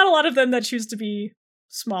 There's not a lot of them that choose to be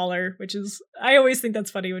smaller, which is, I always think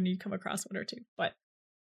that's funny when you come across one or two. But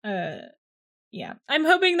yeah, I'm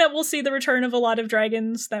hoping that we'll see the return of a lot of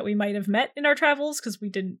dragons that we might have met in our travels, because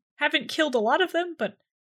we haven't killed a lot of them. But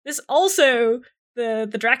this also, the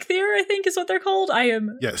Drakthir, I think is what they're called. I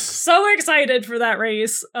am so excited for that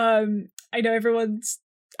race. I know everyone's,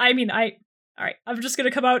 all right, I'm just going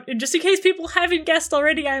to come out, and just in case people haven't guessed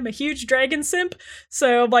already, I'm a huge dragon simp.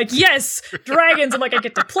 So I'm like, yes, dragons. I'm like, I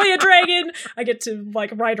get to play a dragon. I get to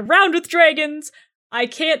like ride around with dragons. I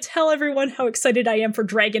can't tell everyone how excited I am for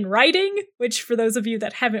dragon riding, which for those of you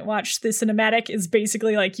that haven't watched the cinematic is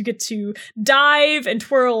basically like you get to dive and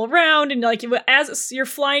twirl around, and like as you're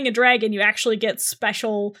flying a dragon, you actually get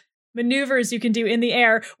special maneuvers you can do in the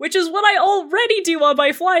air, which is what I already do on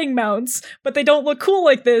my flying mounts, but they don't look cool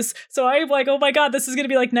like this. So I'm like, oh my god, this is going to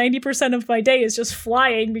be like 90% of my day is just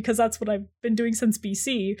flying, because that's what I've been doing since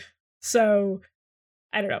BC. So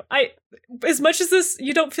I don't know. As much as this,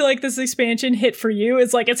 you don't feel like this expansion hit for you,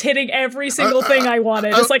 it's like it's hitting every single thing I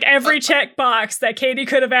wanted. It's like every checkbox that Katie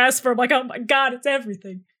could have asked for. I'm like, oh my god, it's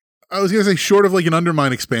everything. I was going to say, short of like an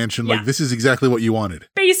Undermine expansion, like this is exactly what you wanted.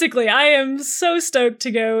 Basically, I am so stoked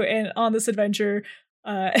to go on this adventure.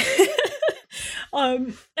 And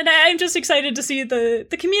I'm just excited to see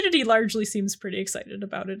the community largely seems pretty excited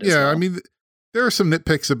about it as well. I mean, there are some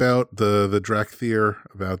nitpicks about the Drakthir,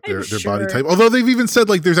 about their body type. Although they've even said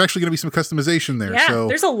like there's actually going to be some customization there. Yeah, so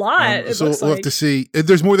there's a lot. So we'll have to see.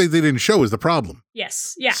 There's more that they didn't show is the problem.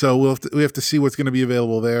 Yes. Yeah. So we have to see what's going to be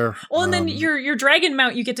available there. Well, and then your dragon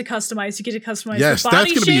mount you get to customize. You get to customize the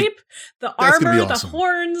body shape, the armor, awesome. The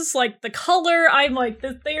horns, like the color. I'm like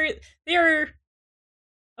they're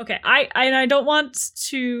okay. I don't want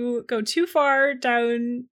to go too far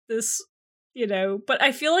down this, but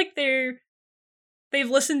I feel like they've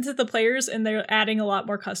listened to the players and they're adding a lot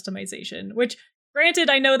more customization, which granted,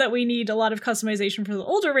 I know that we need a lot of customization for the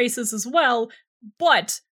older races as well,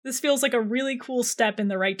 but this feels like a really cool step in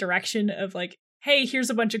the right direction of like, hey, here's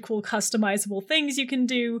a bunch of cool customizable things you can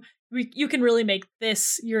do. You can really make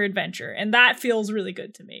this your adventure. And that feels really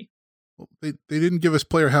good to me. Well, they didn't give us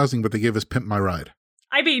player housing, but they gave us Pimp My Ride.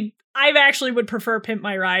 I mean, I actually would prefer Pimp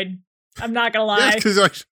My Ride. I'm not going to lie.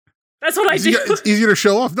 That's what I do. It's easier to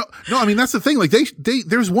show off. No, I mean, that's the thing. Like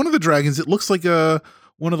there's one of the dragons. It looks like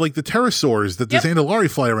one of like the pterosaurs that the Zandalari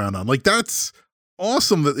fly around on. Like that's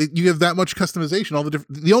awesome that you have that much customization.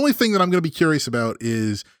 The only thing that I'm going to be curious about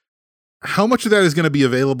is how much of that is going to be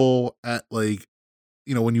available at like,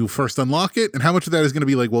 you know, when you first unlock it, and how much of that is going to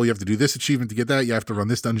be like, well, you have to do this achievement to get that. You have to run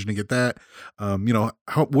this dungeon to get that. You know,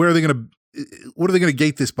 what are they going to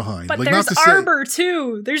gate this behind? But like, there's armor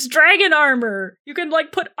too. There's dragon armor. You can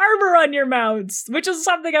like put armor on your mounts, which is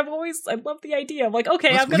something I love the idea of like,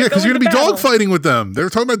 okay, I'm going to go because you're going to be battle. dogfighting with them. They're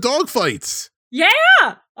talking about dogfights. Yeah.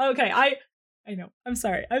 Okay. I know. I'm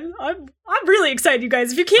sorry. I'm really excited, you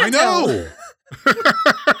guys. If you can't tell.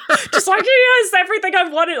 Just like, yes, everything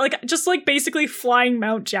I've wanted, like just like basically flying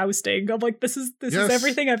mount jousting. I'm like, this is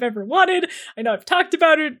everything I've ever wanted. I know I've talked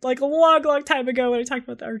about it like a long time ago when I talked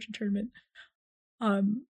about the Archer tournament.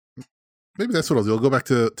 Maybe that's what I'll do. I'll go back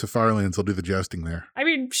to Firelands. I'll do the jousting there. I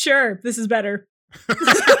mean, sure, this is better. You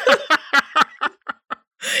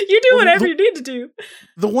do whatever you need to do.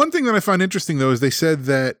 The one thing that I find interesting though is they said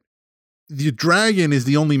that the dragon is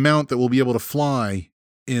the only mount that will be able to fly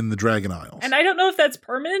in the Dragon Isles. And I don't know if that's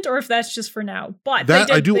permanent or if that's just for now, but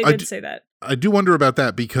they did say that. I do wonder about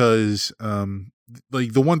that because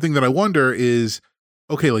like the one thing that I wonder is,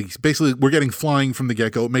 okay, like basically we're getting flying from the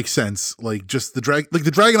get-go. It makes sense. Like just the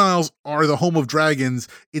Dragon Isles are the home of dragons.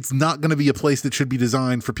 It's not going to be a place that should be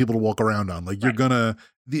designed for people to walk around on. Like you're gonna,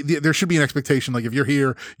 there should be an expectation. Like if you're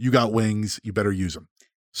here, you got wings, you better use them.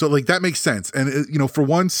 So like that makes sense. And you know, for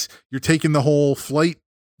once you're taking the whole flight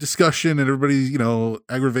discussion and everybody's, you know,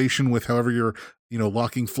 aggravation with however you're, you know,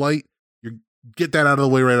 locking flight, you get that out of the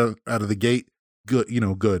way right out of the gate. Good, you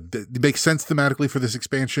know, good. It makes sense thematically for this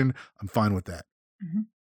expansion. I'm fine with that. Mm-hmm.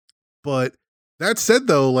 But that said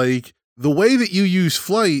though, like the way that you use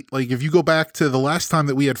flight, like if you go back to the last time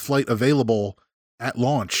that we had flight available at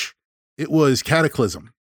launch, it was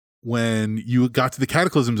Cataclysm. When you got to the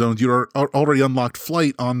Cataclysm zones, you already unlocked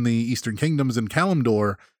flight on the Eastern Kingdoms and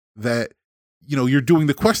Kalimdor that, you know, you're doing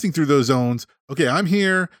the questing through those zones. Okay, I'm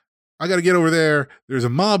here. I got to get over there. There's a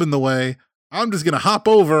mob in the way. I'm just going to hop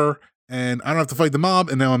over and I don't have to fight the mob.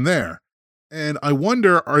 And now I'm there. And I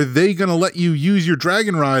wonder, are they going to let you use your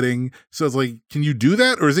dragon riding? So it's like, can you do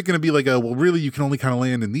that? Or is it going to be like well, really, you can only kind of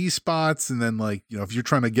land in these spots. And then like, you know, if you're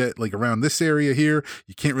trying to get like around this area here,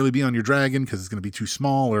 you can't really be on your dragon because it's going to be too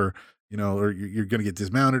small or, you know, or you're going to get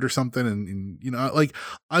dismounted or something. And, you know, like,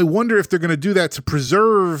 I wonder if they're going to do that to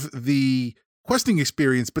preserve the questing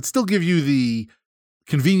experience, but still give you the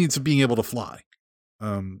convenience of being able to fly.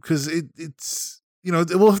 Cause it's, you know,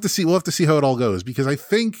 we'll have to see how it all goes, because I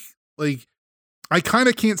think like, I kind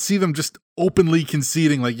of can't see them just openly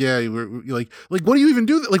conceding like, yeah, we're like, what do you even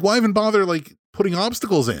do? Like, why even bother like putting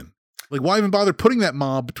obstacles in? Like, why even bother putting that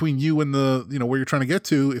mob between you and the, you know, where you're trying to get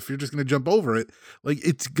to if you're just going to jump over it? Like,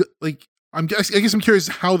 it's like, I guess I'm curious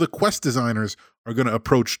how the quest designers are going to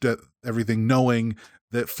approach everything, knowing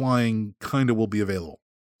that flying kind of will be available.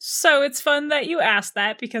 So it's fun that you asked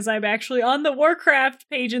that, because I'm actually on the Warcraft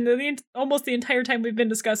page, and almost the entire time we've been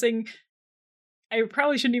discussing, I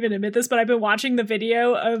probably shouldn't even admit this, but I've been watching the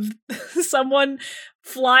video of someone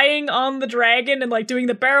flying on the dragon and like doing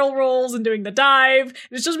the barrel rolls and doing the dive.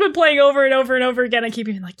 It's just been playing over and over and over again. I keep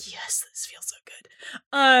being like, yes, this feels so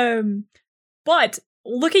good. But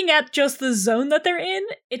looking at just the zone that they're in,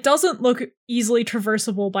 it doesn't look easily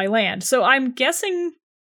traversable by land. So I'm guessing,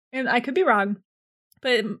 and I could be wrong,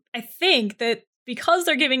 but I think that because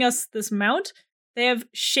they're giving us this mount, they have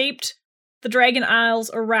shaped the Dragon Isles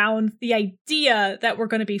around the idea that we're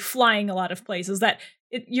going to be flying a lot of places, that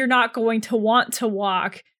you're not going to want to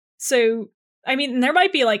walk. So, I mean, there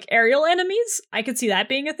might be like aerial enemies. I could see that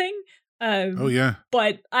being a thing. Oh, yeah.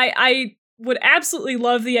 But I would absolutely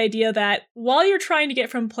love the idea that while you're trying to get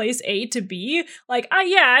from place A to B, like,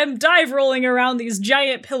 I'm dive rolling around these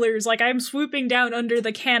giant pillars. Like, I'm swooping down under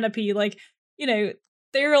the canopy. Like, you know,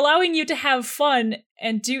 they're allowing you to have fun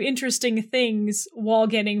and do interesting things while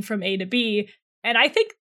getting from A to B. And I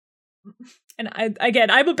think, and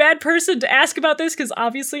I'm a bad person to ask about this because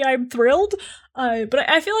obviously I'm thrilled, but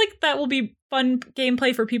I feel like that will be fun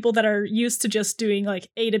gameplay for people that are used to just doing like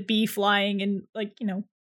A to B flying and like, you know,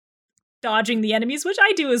 dodging the enemies, which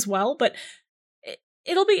I do as well. But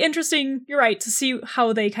it'll be interesting, you're right, to see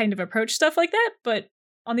how they kind of approach stuff like that. But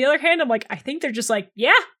on the other hand, I'm like, I think they're just like,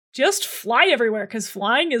 yeah, just fly everywhere, because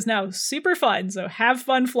flying is now super fun. So have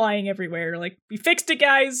fun flying everywhere. Like, we fixed it,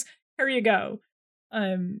 guys. Here you go.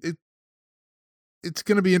 It's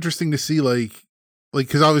going to be interesting to see, like,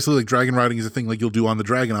 because obviously, like, dragon riding is a thing like you'll do on the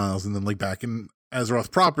Dragon Isles, and then like back in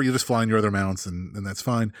Azeroth proper, you just fly on your other mounts, and that's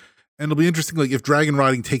fine. And it'll be interesting, like, if dragon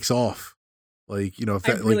riding takes off, Like, if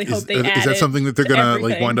I that really like hope they is add that it something that they're to gonna like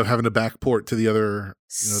everything. wind up having to backport to the other,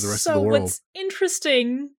 the rest of the world? So what's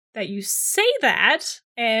interesting that you say that,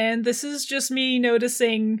 and this is just me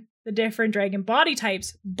noticing the different dragon body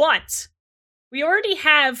types, but we already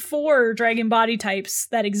have 4 dragon body types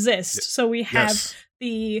that exist. So we have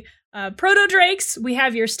the proto drakes, we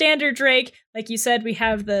have your standard drake, like you said, we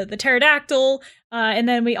have the pterodactyl, and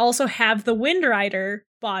then we also have the wind rider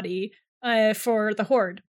body for the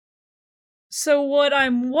horde. So what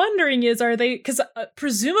I'm wondering is, are they, because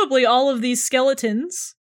presumably all of these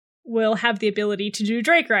skeletons will have the ability to do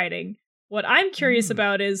drake riding. What I'm curious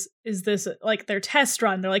about is this like their test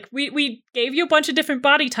run? They're like, we gave you a bunch of different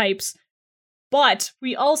body types, but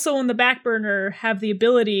we also on the back burner have the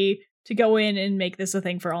ability to go in and make this a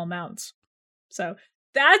thing for all mounts. So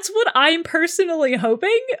that's what I'm personally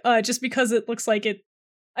hoping, just because it looks like it.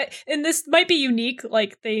 And this might be unique,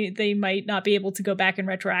 like they might not be able to go back and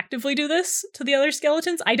retroactively do this to the other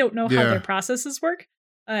skeletons. I don't know how their processes work.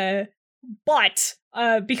 But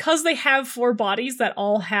because they have 4 bodies that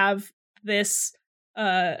all have this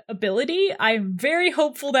ability, I'm very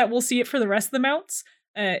hopeful that we'll see it for the rest of the mounts.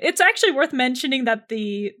 It's actually worth mentioning that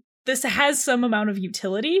this has some amount of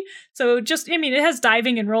utility. So it has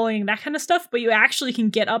diving and rolling and that kind of stuff, but you actually can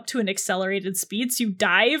get up to an accelerated speed. So you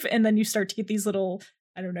dive and then you start to get these little,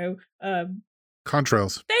 I don't know,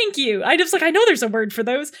 contrails. Thank you. I know there's a word for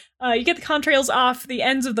those. You get the contrails off the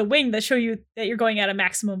ends of the wing that show you that you're going at a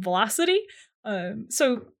maximum velocity.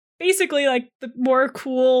 So basically, like, the more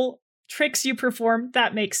cool tricks you perform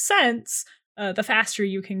that makes sense, the faster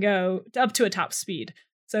you can go up to a top speed.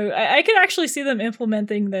 So I could actually see them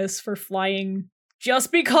implementing this for flying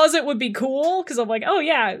just because it would be cool. Because I'm like, oh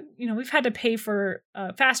yeah, we've had to pay for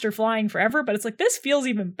faster flying forever, but it's like, this feels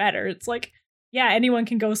even better. It's like, yeah, anyone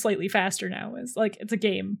can go slightly faster now. It's like, it's a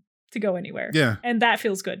game to go anywhere. Yeah. And that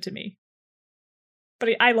feels good to me.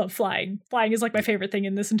 But I love flying. Flying is like my favorite thing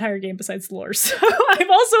in this entire game besides lore. So I'm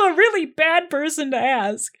also a really bad person to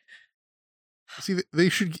ask. See, they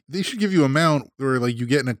should give you a mount where, like, you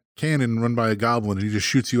get in a cannon run by a goblin and he just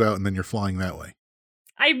shoots you out and then you're flying that way.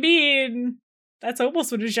 I mean, that's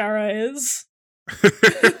almost what a Jara is. You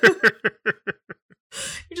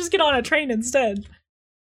just get on a train instead.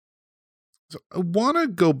 So I want to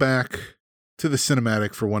go back to the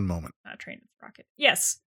cinematic for one moment. Not a train, it's a rocket.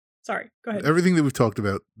 Yes. Sorry, go ahead. Everything that we've talked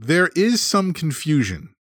about, there is some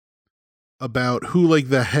confusion about who, like,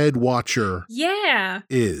 the head watcher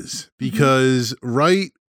is. Because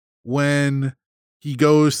right when he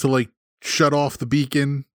goes to, like, shut off the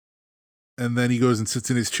beacon and then he goes and sits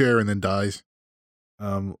in his chair and then dies,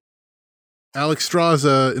 Alex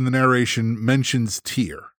Straza in the narration mentions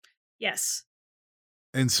Tyr. Yes.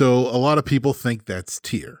 And so a lot of people think that's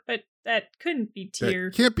Tyr. But that couldn't be Tyr.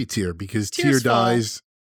 That can't be Tyr because Tyr's Tyr dies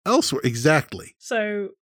elsewhere. Exactly. So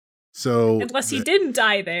unless he didn't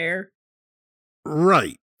die there.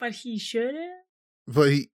 Right. But he should have?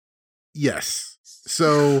 But yes.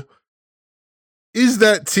 So is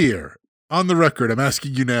that Tyr? On the record, I'm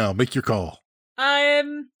asking you now. Make your call.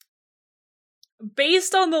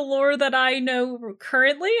 Based on the lore that I know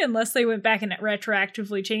currently, unless they went back and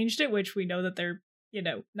retroactively changed it, which we know that they're,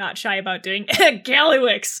 not shy about doing,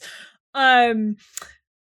 Gallywix. I'm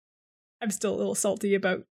still a little salty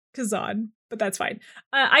about Kazan, but that's fine.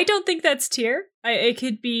 I don't think that's Tyr. It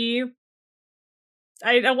could be,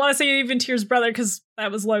 I don't want to say even Tyr's brother, because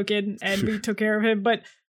that was Loken, and we took care of him, but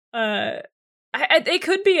it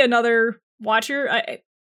could be another watcher.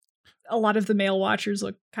 A lot of the male watchers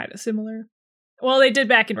look kind of similar. Well, they did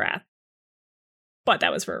back in Wrath, but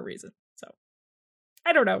that was for a reason. So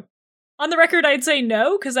I don't know. On the record, I'd say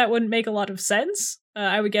no, because that wouldn't make a lot of sense.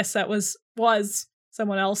 I would guess that was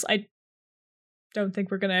someone else. I don't think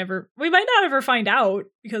we might not ever find out,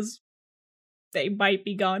 because they might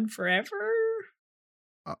be gone forever.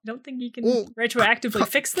 I don't think you can retroactively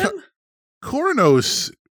fix them.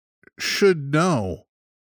 Coronos should know,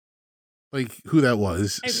 like, who that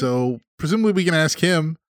was. So presumably we can ask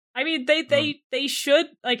him. I mean, they should,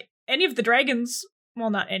 like, any of the dragons.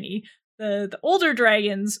 Well, not any. The older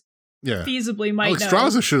dragons. Yeah. Feasibly might Alex know.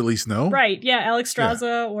 Straza should at least know. Right, yeah, Alex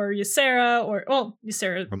Straza or Ysera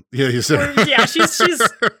Ysera. Ysera. Yeah, she's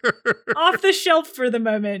off the shelf for the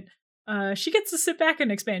moment. She gets to sit back in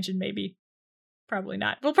expansion, maybe. Probably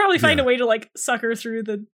not. We'll probably find a way to, like, suck her through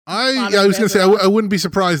the I was going to say, I wouldn't be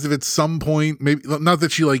surprised if at some point, maybe, not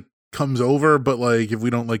that she, like, comes over, but, like, if we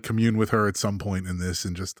don't, like, commune with her at some point in this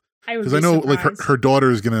and just... Because I know, surprised. Like, her daughter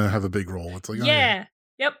is going to have a big role. It's like,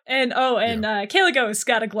 Yep. And Kaligos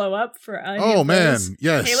got a glow up for man,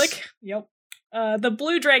 yes. Kalig. Yep. The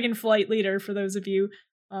blue Dragonflight leader, for those of you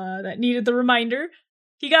that needed the reminder.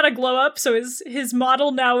 he got a glow up, so his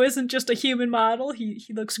model now isn't just a human model. He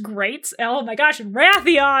looks great. Oh my gosh, and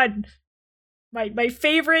Wrathion! My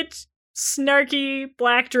favorite snarky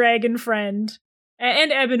black dragon friend.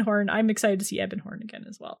 And Ebonhorn. I'm excited to see Ebonhorn again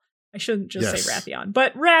as well. I shouldn't just say Wrathion,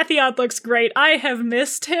 but Wrathion looks great. I have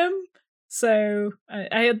missed him. So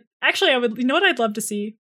I would, you know what I'd love to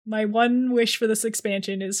see? My one wish for this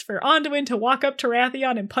expansion is for Anduin to walk up to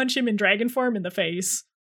Wrathion and punch him in dragon form in the face.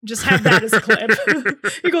 Just have that as a clip.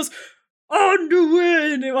 He goes,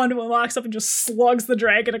 Anduin! And Anduin walks up and just slugs the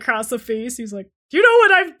dragon across the face. He's like, you know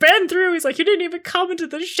what I've been through? He's like, you didn't even come into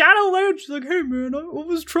the Shadowlands. She's like, hey man, I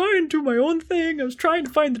was trying to do my own thing. I was trying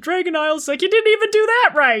to find the Dragon Isles. He's like, you didn't even do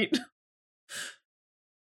that right.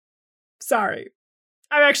 Sorry.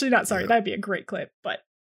 I'm actually not sorry. Yeah. That'd be a great clip, but.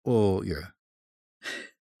 Well, yeah.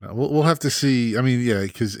 We'll have to see. I mean, yeah,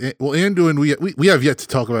 because, Anduin, we have yet to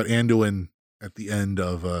talk about Anduin at the end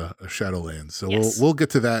of Shadowlands. So we'll get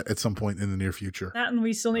to that at some point in the near future. That, and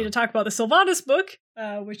we still need to talk about the Sylvanas book,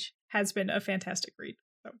 which has been a fantastic read.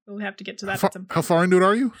 So we'll have to get to that at some point. How far into it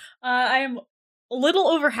are you? I am a little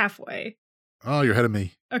over halfway. Oh, you're ahead of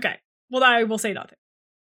me. Okay. Well, I will say nothing.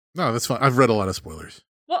 No, that's fine. I've read a lot of spoilers.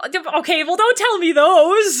 Well, okay, well, don't tell me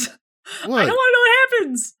those. What? I don't want to know what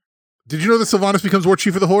happens. Did you know that Sylvanas becomes War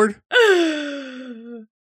Chief of the Horde?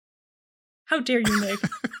 How dare you, Nick?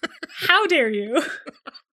 How dare you?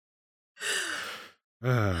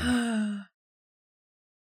 Yeah,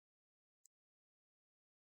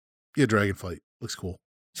 Dragonflight. Looks cool.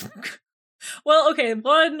 Well, okay,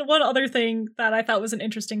 one other thing that I thought was an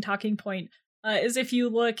interesting talking point is if you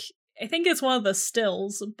look, I think it's one of the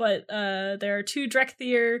stills, but there are two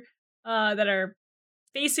Drekthir that are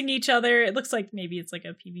facing each other. It looks like maybe it's like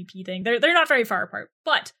a PvP thing. They're not very far apart,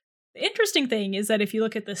 but the interesting thing is that if you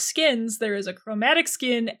look at the skins, there is a chromatic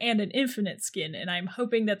skin and an infinite skin, and I'm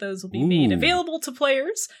hoping that those will be made available to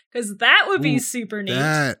players, because that would be super neat.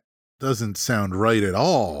 That doesn't sound right at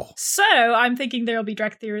all. So I'm thinking there'll be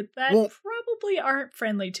Drekthir that probably aren't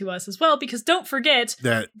friendly to us as well, because don't forget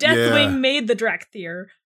that Deathwing made the Drekthir.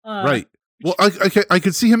 Right. Well, I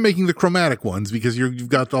could see him making the chromatic ones because you've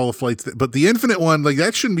got all the flights, but the infinite one, like,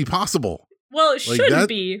 that shouldn't be possible. Well, it shouldn't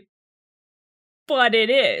be, but it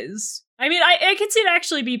is. I mean, I could see it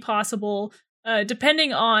actually be possible,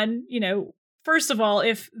 depending on, first of all,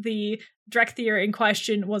 if the Drekthir in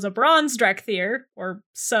question was a bronze Drekthir or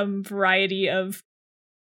some variety of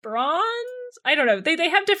bronze. I don't know. They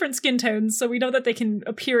have different skin tones, so we know that they can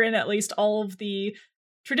appear in at least all of the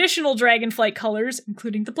traditional Dragonflight colors,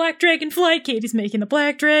 including the black Dragonflight. Katie's making the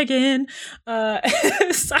black dragon.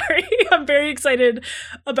 Sorry, I'm very excited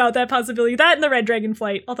about that possibility. That and the red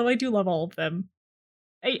Dragonflight, although I do love all of them.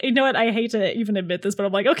 You know what? I hate to even admit this, but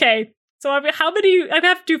I'm like, okay, so how many? I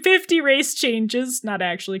have to do 50 race changes. Not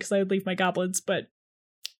actually, because I would leave my goblins, but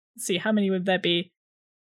let's see, how many would that be?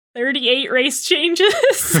 38 race changes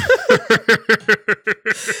to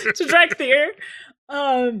Drekthir.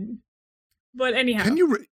 But anyhow,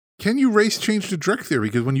 can you race change to Drekthir?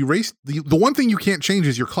 Because when you race, the one thing you can't change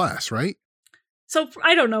is your class, right? So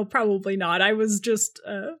I don't know, probably not. I was just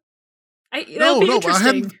that'll be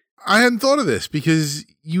interesting. I hadn't thought of this because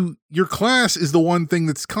your class is the one thing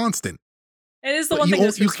that's constant. It is the one thing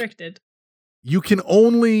that's restricted. You can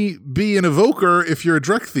only be an evoker if you're a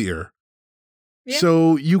Drekthir. Yeah.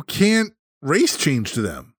 So you can't race change to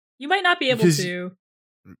them. You might not be able to.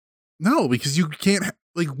 No, because you can't.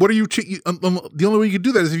 Like, what are you? The only way you can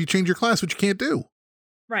do that is if you change your class, which you can't do.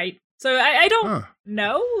 Right. So I don't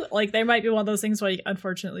know. Like, there might be one of those things where,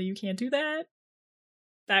 unfortunately, you can't do that.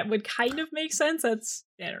 That would kind of make sense. That's,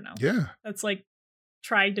 I don't know. Yeah. That's like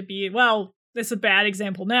trying to be, well, this is a bad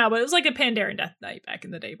example now, but it was like a Pandaren Death Knight back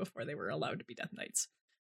in the day before they were allowed to be Death Knights.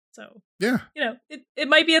 So, yeah. It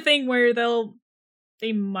might be a thing where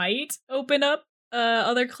they might open up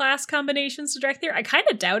other class combinations to Drekthir. I kind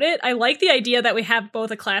of doubt it. I like the idea that we have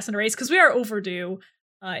both a class and a race, because we are overdue,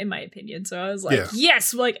 in my opinion. So I was like,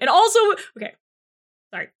 yes, and also, okay,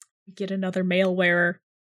 sorry, we get another male wearer.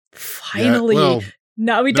 Finally. Yeah, well,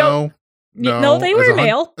 no, we don't. No, they wear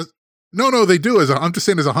male. No, they do. I'm just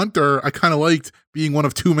saying, as a hunter, I kind of liked being one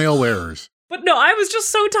of two male wearers. But no, I was just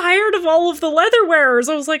so tired of all of the leather wearers.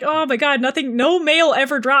 I was like, oh my god, no male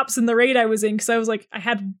ever drops in the raid I was in, because I was like, I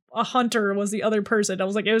had a hunter was the other person. I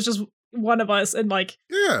was like, it was just one of us, and like,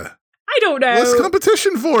 yeah, I don't know. Less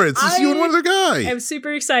competition for it. It's just you and one other guy. I'm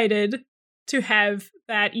super excited to have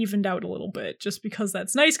that evened out a little bit, just because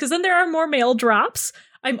that's nice, because then there are more male drops.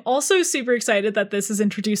 I'm also super excited that this has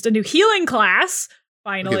introduced a new healing class,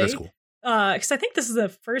 finally. Okay, that's cool. Because I think this is the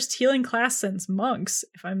first healing class since monks,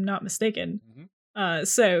 if I'm not mistaken.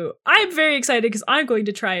 So I'm very excited because I'm going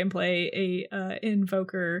to try and play a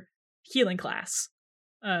Invoker healing class.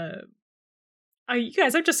 You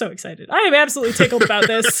guys, I'm just so excited. I am absolutely tickled about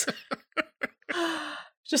this.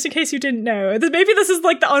 Just in case you didn't know. Maybe this is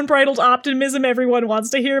like the unbridled optimism everyone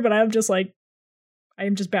wants to hear, but I'm just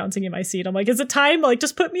bouncing in my seat. I'm like, is it time? Like,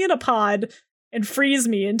 just put me in a pod and freeze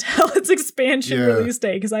me until its expansion release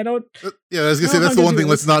day, because I don't... Yeah, I was going to say, that's the one thing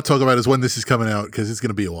let's not talk about is when this is coming out, because it's going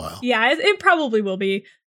to be a while. Yeah, it probably will be.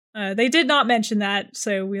 They did not mention that,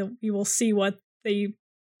 so we will see what they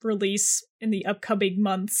release in the upcoming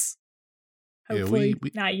months. Hopefully,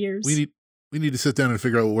 not years. We need to sit down and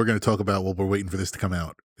figure out what we're going to talk about while we're waiting for this to come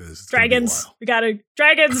out. Dragons. We got to...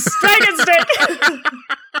 Dragons! Dragon stick!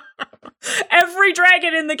 Every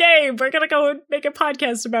dragon in the game. We're going to go and make a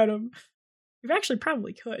podcast about them. We actually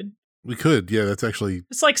probably could. We could, yeah. That's actually...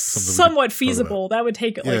 It's like somewhat feasible. That would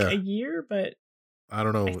take like a year, but... I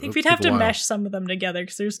don't know. I think we'd have to mesh some of them together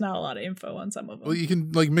because there's not a lot of info on some of them. Well, you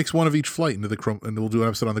can like mix one of each flight into the and we'll do an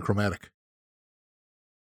episode on the chromatic.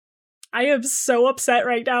 I am so upset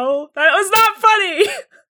right now. That was not funny.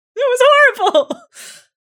 It was horrible.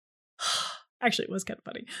 Actually, it was kind of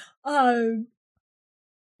funny.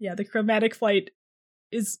 Yeah, the chromatic flight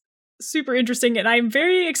is super interesting, and I'm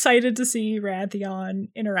very excited to see Rathion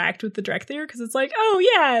interact with the Drekthir, because it's like, oh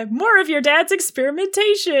yeah, more of your dad's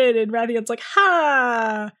experimentation, and Rathion's like,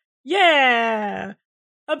 ha, yeah,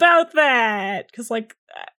 about that, because like,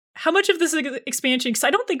 how much of this expansion, because I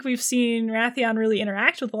don't think we've seen Rathion really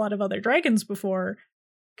interact with a lot of other dragons before,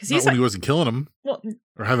 because he's when he wasn't killing them,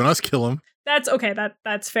 or having us kill him. That's okay,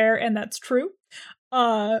 that's fair, and that's true.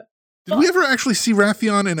 Did we ever actually see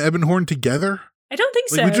Rathion and Ebonhorn together? I don't think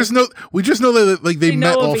so. We just know that like they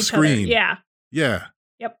met off screen. Yeah. Yeah.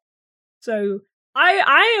 Yep. So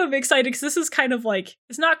I am excited because this is kind of like,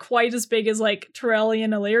 it's not quite as big as like Torelli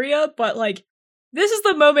and Illyria, but like this is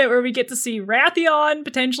the moment where we get to see Rathion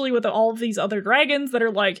potentially with all of these other dragons that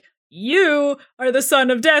are like, you are the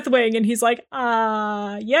son of Deathwing, and he's like,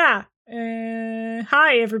 yeah,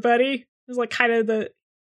 hi everybody. It's like kind of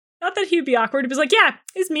not that he'd be awkward. He was like, yeah,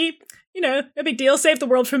 it's me. You know, no big deal. Save the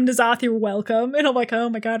world from N'Zoth. You're welcome. And I'm like, oh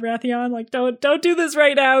my god, Rathion, like, don't do this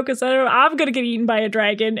right now, because I'm gonna get eaten by a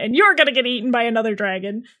dragon, and you're gonna get eaten by another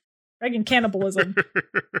dragon. Dragon cannibalism.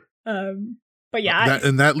 But yeah,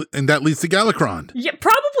 that leads to Galakron. Yeah,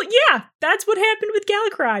 probably. Yeah, that's what happened with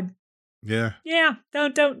Galakron. Yeah. Yeah.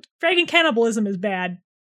 Don't. Dragon cannibalism is bad.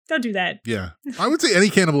 Don't do that. Yeah, I would say any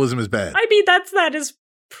cannibalism is bad. I mean, that is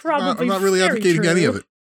probably. I'm not really advocating any of it.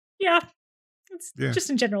 Yeah. Just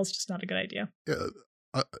in general, it's just not a good idea.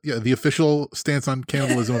 Yeah, the official stance on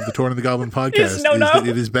cannibalism of the Tauren and the Goblin podcast is no. that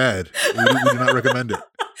it is bad. We do not recommend it.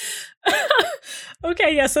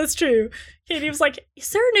 Okay, yes, that's true. Katie was like, is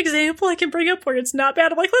there an example I can bring up where it's not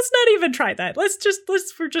bad? I'm like, let's not even try that.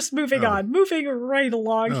 We're just moving on. Moving right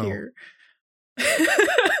along here.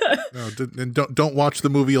 No, and don't watch the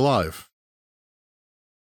movie Alive.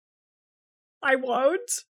 I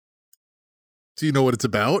won't. Do you know what it's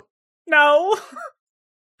about? No.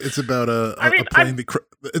 It's about a plane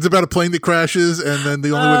it's about a plane that crashes, and then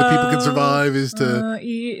the only way that people can survive is to...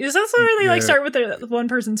 is that where they like start with the one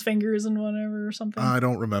person's fingers and whatever or something? I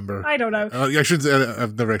don't remember. I don't know. I shouldn't say,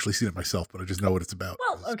 I've never actually seen it myself, but I just know what it's about.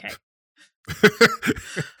 Well, okay.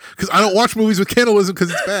 Because I don't watch movies with cannibalism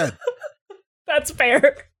because it's bad. That's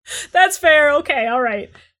fair. That's fair. Okay, all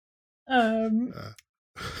right.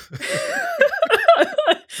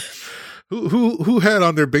 Who had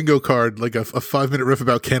on their bingo card like a 5-minute riff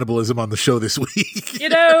about cannibalism on the show this week? you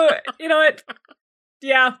know what?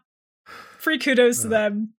 Yeah. Free kudos to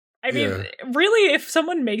them. I mean, really, if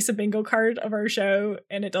someone makes a bingo card of our show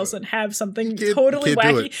and it doesn't have something totally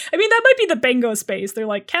wacky, I mean, that might be the bingo space. They're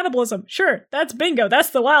like, cannibalism, sure, that's bingo.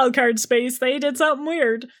 That's the wild card space. They did something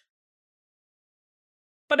weird.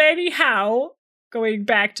 But anyhow, going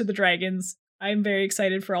back to the dragons, I'm very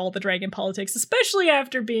excited for all the dragon politics, especially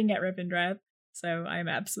after being at Rivendell. So I'm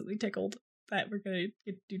absolutely tickled that we're going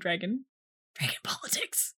to do dragon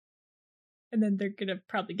politics. And then they're going to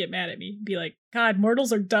probably get mad at me and be like, God,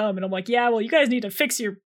 mortals are dumb. And I'm like, yeah, well, you guys need to fix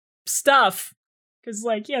your stuff. Because,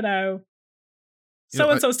 like,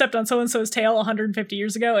 so-and-so stepped on so-and-so's tail 150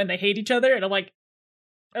 years ago and they hate each other. And I'm like,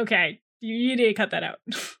 okay, you need to cut that out.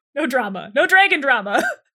 No drama. No dragon drama.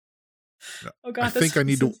 Oh, God. I think I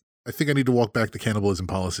need to walk back the cannibalism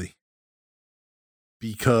policy.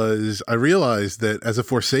 Because I realized that as a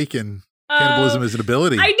Forsaken, cannibalism is an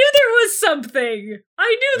ability. I knew there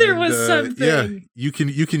was something. Yeah, you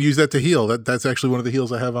can use that to heal. That's actually one of the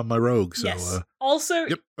heals I have on my rogue. So, yes. Also,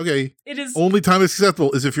 yep. Okay. It is only time it's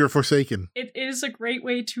acceptable is if you're Forsaken. It is a great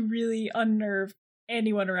way to really unnerve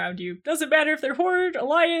anyone around you. Doesn't matter if they're Horde,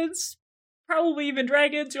 Alliance, probably even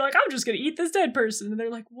dragons. You're like, I'm just gonna eat this dead person. And they're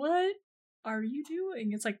like, what are you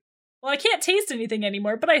doing? It's like, well, I can't taste anything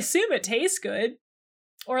anymore, but I assume it tastes good.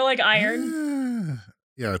 Or like iron.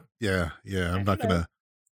 Yeah. I'm not gonna.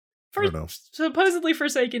 I don't know. Supposedly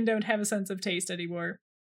Forsaken don't have a sense of taste anymore.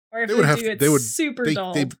 Or if they would, super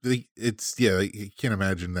dull. You can't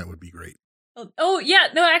imagine that would be great. Oh yeah,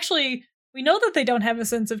 no, actually, we know that they don't have a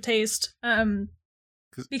sense of taste.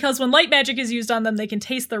 Because when light magic is used on them, they can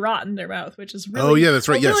taste the rot in their mouth, which is really, that's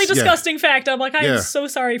right. a really disgusting fact. I'm like, I am so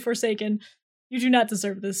sorry, Forsaken. You do not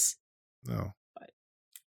deserve this. No. But...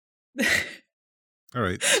 All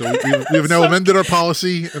right, so we have now amended our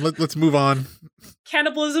policy, and let's move on.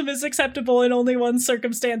 Cannibalism is acceptable in only one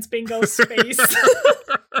circumstance, bingo space.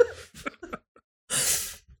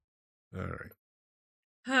 All right.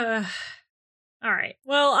 All right.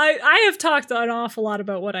 Well, I have talked an awful lot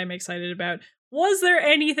about what I'm excited about. Was there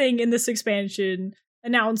anything in this expansion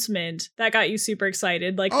announcement that got you super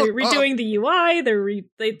excited? Like they're redoing the UI.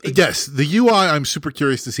 Yes, the UI. I'm super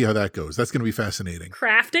curious to see how that goes. That's going to be fascinating.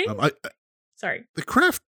 Crafting. Sorry. The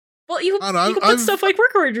craft. Well, you can put stuff like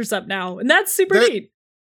work orders up now, and that's super neat.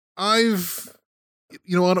 When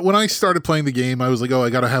I started playing the game, I was like, oh,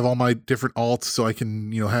 I got to have all my different alts so I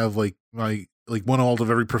can, have like my one alt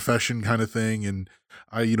of every profession kind of thing, and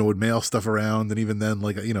I, would mail stuff around, and even then,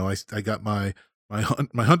 like, I got my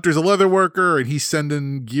hunter's a leather worker, and he's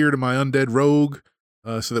sending gear to my undead rogue,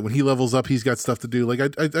 so that when he levels up, he's got stuff to do. Like,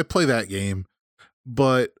 I play that game.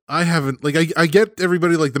 But I haven't, like, I get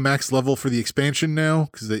everybody like the max level for the expansion now,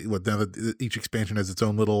 because now that each expansion has its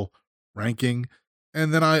own little ranking,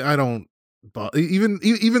 and then I don't, even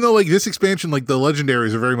though like this expansion, like the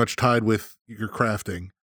legendaries are very much tied with your crafting,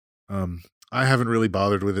 I haven't really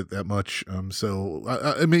bothered with it that much. So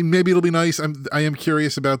I mean, maybe it'll be nice. I am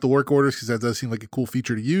curious about the work orders because that does seem like a cool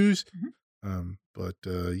feature to use. Mm-hmm.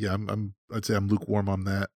 I'd say I'm lukewarm on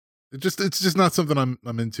that. It's just not something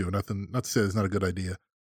I'm into. Not to say it's not a good idea,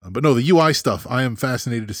 but no, the UI stuff. I am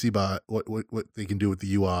fascinated to see about what they can do with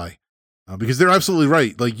the UI, because they're absolutely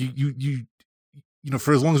right. Like you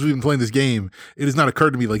for as long as we've been playing this game, it has not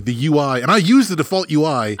occurred to me like the UI, and I use the default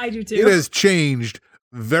UI. I do too. It has changed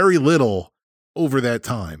very little over that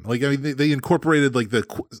time. Like, I mean, they incorporated like the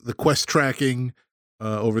quest tracking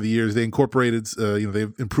over the years. They incorporated,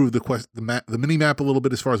 they've improved the mini map a little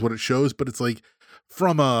bit as far as what it shows, but it's like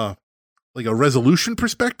from a resolution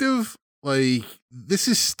perspective, like this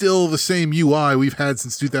is still the same UI we've had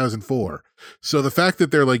since 2004. So the fact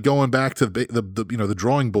that they're like going back to the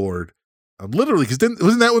drawing board, literally, because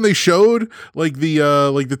wasn't that when they showed like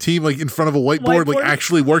the team like in front of a whiteboard. Like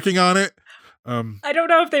actually working on it? I don't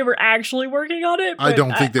know if they were actually working on it. But I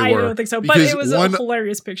don't think they were. I don't think so. But it was a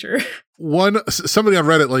hilarious picture. Somebody on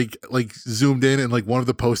Reddit like zoomed in and like one of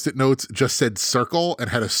the post-it notes just said circle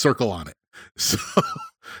and had a circle on it. So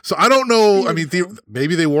I don't know. I mean,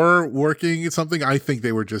 maybe they were working at something. I think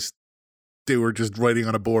they were just writing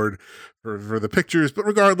on a board for the pictures. But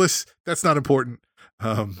regardless, that's not important.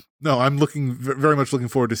 No, I'm very much looking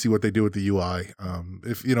forward to see what they do with the UI.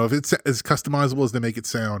 If it's as customizable as they make it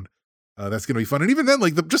sound, that's going to be fun. And even then,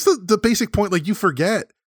 like the basic point, like you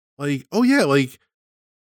forget, like, oh yeah, like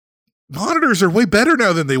monitors are way better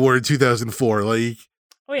now than they were in 2004. Like,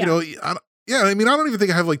 oh yeah. I mean, I don't even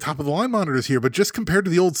think I have like top of the line monitors here, but just compared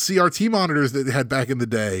to the old CRT monitors that they had back in the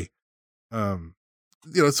day,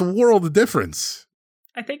 it's a world of difference.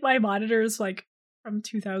 I think my monitor is like from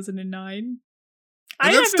 2009.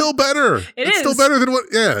 And that's still better. It's still better than what,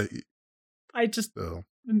 yeah.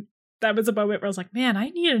 That was a moment where I was like, man, I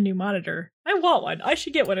need a new monitor. I want one. I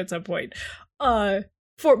should get one at some point.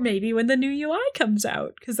 For maybe when the new UI comes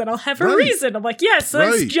out, because then I'll have a reason. I'm like, yes,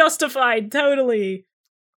 that's justified. Totally.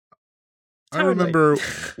 I remember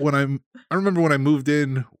when I moved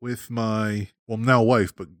in with my now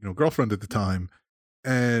wife, but girlfriend at the time,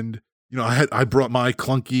 and I brought my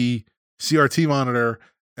clunky CRT monitor,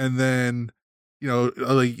 and then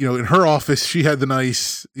in her office she had the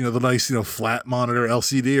nice flat monitor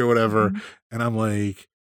LCD or whatever, mm-hmm. And I'm like,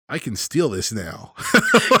 I can steal this now.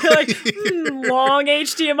 Like long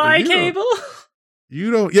HDMI cable.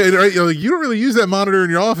 You don't, right? You don't really use that monitor in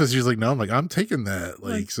your office. She's like, no. I'm like, I'm taking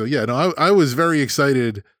that. I was very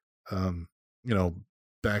excited.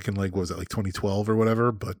 Back in like, what was that, like 2012 or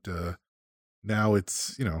whatever? But now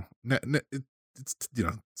it's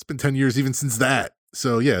it's been 10 years even since that.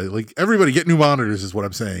 So yeah, like everybody get new monitors is what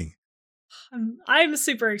I'm saying. I'm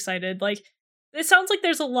super excited. Like, it sounds like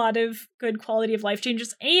there's a lot of good quality of life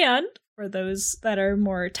changes, and for those that are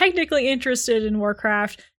more technically interested in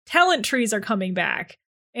Warcraft, talent trees are coming back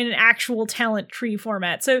in an actual talent tree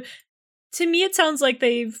format. So to me, it sounds like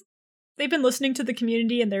they've been listening to the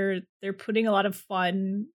community, and they're putting a lot of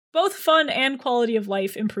both fun and quality of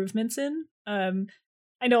life improvements in.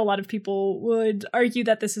 I know a lot of people would argue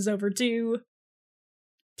that this is overdue.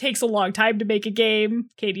 Takes a long time to make a game,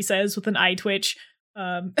 Katie says with an eye twitch.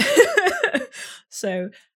 So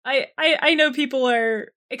I know people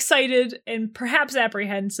are excited and perhaps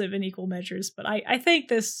apprehensive in equal measures, but I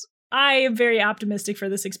think I am very optimistic for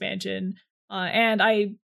this expansion, and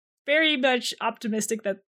I very much optimistic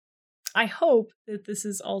that I hope that this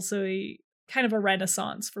is also a kind of a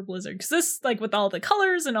renaissance for Blizzard, because this, like, with all the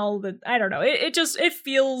colors and all the, I don't know, it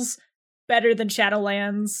feels better than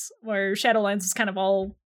Shadowlands, where Shadowlands is kind of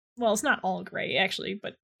all, well, it's not all gray actually,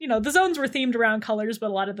 but you know, the zones were themed around colors, but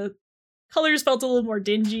a lot of the colors felt a little more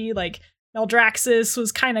dingy. Like Maldraxxus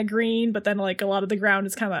was kind of green, but then like a lot of the ground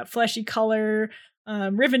is kind of that fleshy color.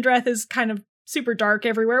 Rivendreth is kind of super dark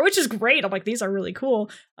everywhere, which is great. I'm like, these are really cool.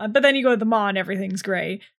 But then you go to the Maw and everything's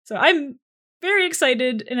gray. So I'm very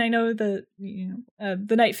excited, and I know the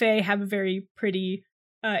Night Fae have a very pretty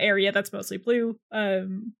area that's mostly blue.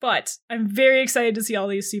 But I'm very excited to see all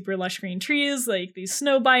these super lush green trees, like these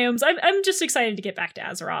snow biomes. I'm just excited to get back to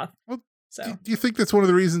Azeroth. Well, so do you think that's one of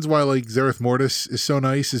the reasons why like Zereth Mortis is so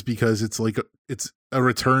nice? Is because it's like it's a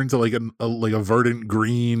return to like a verdant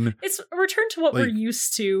green. It's a return to what we're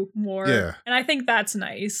used to more. Yeah. And I think that's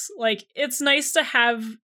nice. Like, it's nice to have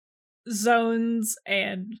zones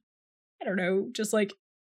and, I don't know, just like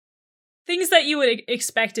things that you would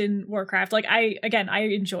expect in Warcraft. Like, I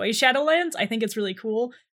enjoy Shadowlands. I think it's really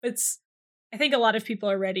cool. I think a lot of people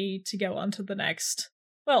are ready to go on to the next,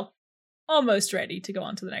 well, almost ready to go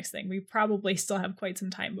on to the next thing. We probably still have quite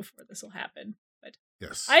some time before this will happen. But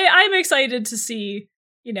yes, I'm excited to see,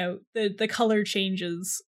 you know, the color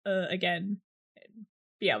changes again and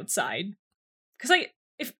be outside. Because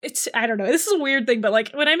I don't know, this is a weird thing, but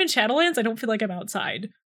like when I'm in Shadowlands, I don't feel like I'm outside.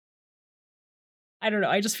 I don't know.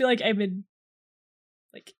 I just feel like I'm in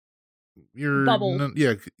like bubble. No,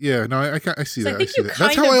 I see that. I think you that.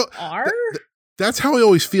 kind of are. That's how I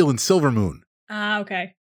always feel in Silvermoon. Ah,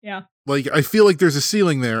 okay. Yeah. Like, I feel like there's a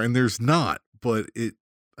ceiling there, and there's not, but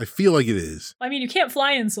I feel like it is. I mean, you can't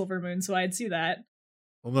fly in Silvermoon, so I'd see that.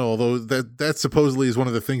 Well, no, although that supposedly is one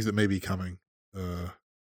of the things that may be coming.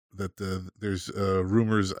 There's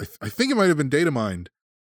rumors. I think it might have been data mined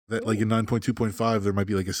that, like, in 9.2.5, there might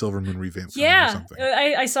be like a Silvermoon revamp. Yeah, or something.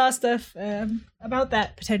 I saw stuff about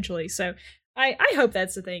that potentially. So I hope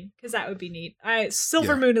that's the thing, because that would be neat.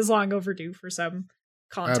 Silvermoon is long overdue for some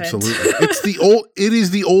content. Absolutely. It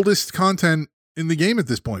is the oldest content in the game at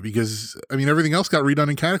this point, because I mean everything else got redone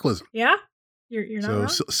in Cataclysm. Yeah, you're not wrong.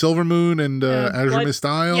 Silvermoon and Azure Mist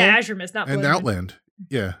Isle. Yeah, Azure Mist, not and Blood. Outland.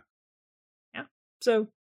 Yeah. So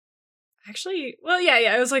actually, well,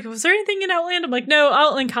 yeah. I was like, was there anything in Outland? I'm like, no,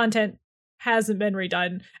 Outland content hasn't been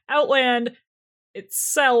redone. Outland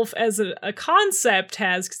itself as a concept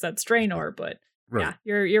has, because that's Draenor. But right.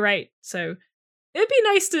 Yeah, you're right. So it'd be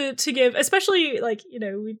nice to give, especially like, you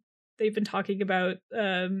know, they've been talking about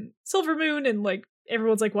Silvermoon, and like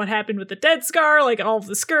everyone's like, what happened with the Dead Scar, like all of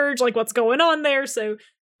the Scourge, like what's going on there. So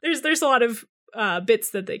there's a lot of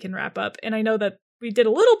bits that they can wrap up, and I know that we did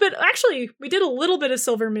a little bit of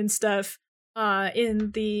Silvermoon stuff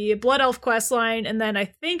in the Blood Elf questline, and then I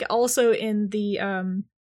think also in the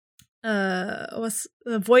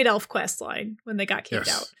Void Elf questline when they got kicked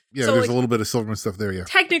out. Yeah, so, there's like, a little bit of Silvermoon stuff there, yeah.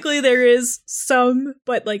 Technically there is some,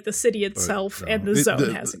 but like the city itself and the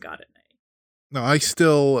zone hasn't gotten any. No, I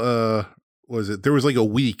still there was like a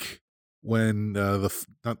week when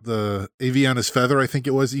the Aviana's Feather, I think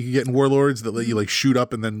it was, you could get in Warlords that let you like shoot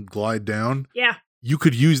up and then glide down. Yeah. You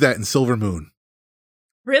could use that in Silvermoon.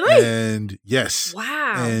 Really? And yes.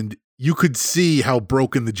 Wow. And you could see how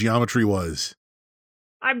broken the geometry was.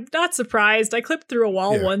 I'm not surprised. I clipped through a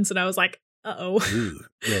wall once and I was like, uh-oh.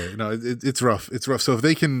 Yeah, no, it's rough. It's rough. So if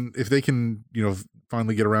they can, you know,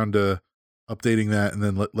 finally get around to updating that and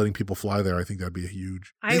then letting people fly there, I think that'd be a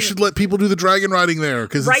huge. They should let people do the dragon riding there,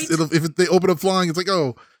 because if they open up flying, it's like,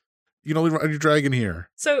 oh, you can only ride your dragon here.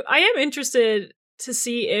 So I am interested to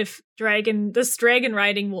see if this dragon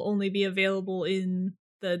riding will only be available in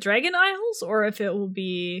the Dragon Isles, or if it will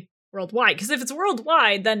be worldwide. Because if it's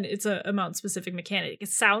worldwide, then it's a mount specific mechanic. It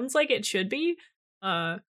sounds like it should be.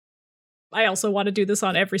 I also want to do this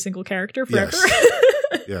on every single character forever.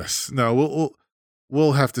 Yes. Yes. No,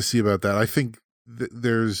 we'll have to see about that. I think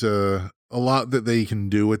there's a lot that they can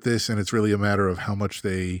do with this, and it's really a matter of how much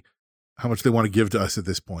they want to give to us at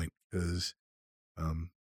this point. Because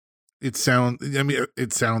it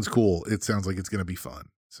sounds cool. It sounds like it's going to be fun.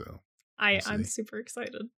 So I'm super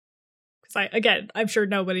excited, because I'm sure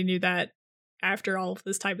nobody knew that after all of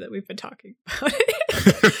this time that we've been talking about it.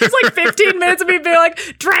 It's like 15 minutes of me being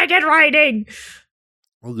like, dragon riding!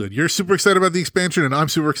 Well, good. You're super excited about the expansion, and I'm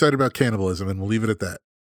super excited about cannibalism, and we'll leave it at that.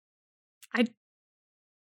 I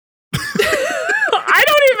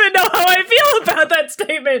don't even know how I feel about that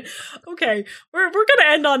statement. Okay, we're gonna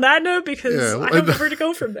end on that note because I don't know where to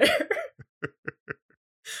go from there.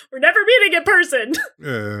 We're never meeting in person.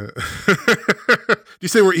 Did you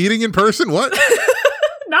say we're eating in person? What?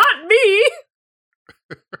 Not me.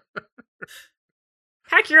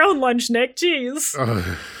 Pack your own lunch, Nick. Jeez.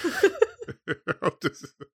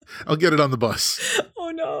 I'll get it on the bus.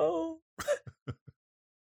 Oh no.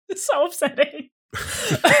 It's so upsetting.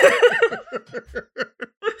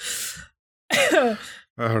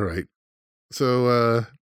 All right. So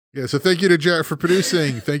so thank you to Jack for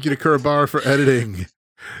producing. Thank you to Kurabara for editing.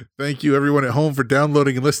 Thank you everyone at home for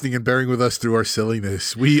downloading and listening and bearing with us through our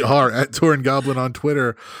silliness. We are at Tauren Goblin on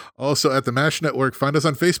Twitter, also at the MASH Network. Find us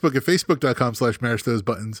on Facebook at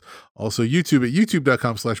facebook.com/mashthosebuttons. Also YouTube at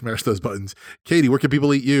youtube.com/mashthosebuttons. Katie, where can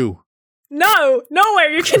people eat you? No,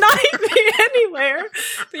 nowhere. You cannot eat me anywhere.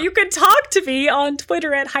 But you can talk to me on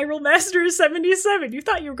Twitter at HyruleMasters77. You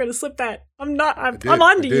thought you were going to slip that. I'm not. I'm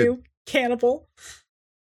on to you, cannibal.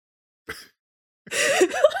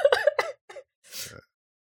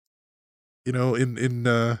 You know, in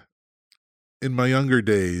my younger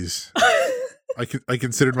days, I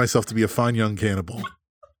considered myself to be a fine young cannibal,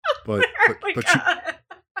 but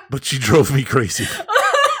she drove me crazy.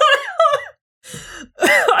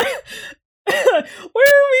 Where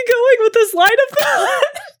are we going with this line of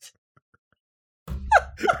thought?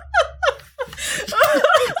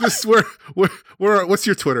 Just where what's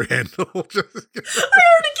your Twitter handle? I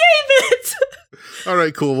already gave it. All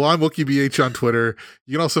right, cool. Well, I'm WookieBH on Twitter.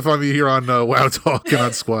 You can also find me here on WoW Talk and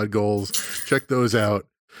on Squad Goals. Check those out.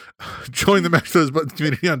 Join the Mash Those Buttons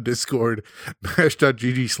community on Discord,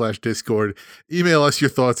 mash.gg/Discord. Email us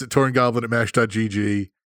your thoughts at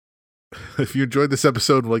torrengoblin@mash.gg. If you enjoyed this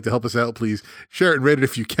episode and would like to help us out, please share it and rate it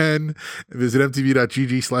if you can. Visit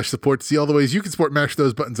mtv.gg/support to see all the ways you can support Mash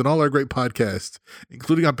Those Buttons and all our great podcasts,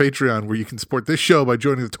 including on Patreon, where you can support this show by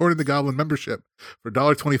joining the Tauren the Goblin membership for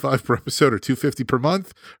 $1.25 per episode or $2.50 per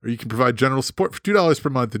month, or you can provide general support for $2 per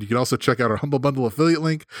month. And you can also check out our Humble Bundle affiliate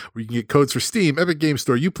link, where you can get codes for Steam, Epic Game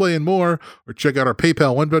Store, Uplay, and more, or check out our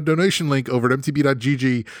PayPal one-time donation link over at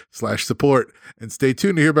mtb.gg/support. And stay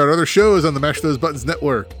tuned to hear about other shows on the Mash Those Buttons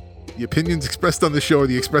network. The opinions expressed on the show are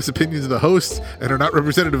the express opinions of the hosts and are not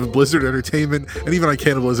representative of Blizzard Entertainment, and even on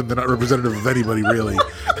cannibalism, they're not representative of anybody, really.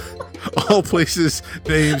 All places,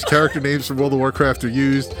 names, character names from World of Warcraft are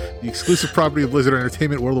used. The exclusive property of Blizzard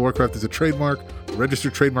Entertainment, World of Warcraft, is a trademark, a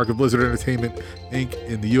registered trademark of Blizzard Entertainment, Inc.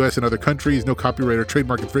 in the U.S. and other countries. No copyright or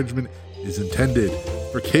trademark infringement is intended.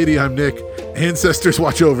 For Katie, I'm Nick. Ancestors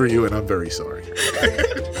watch over you, and I'm very sorry.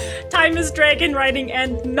 Time is dragon riding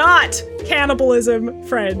and not cannibalism,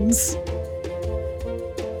 friends.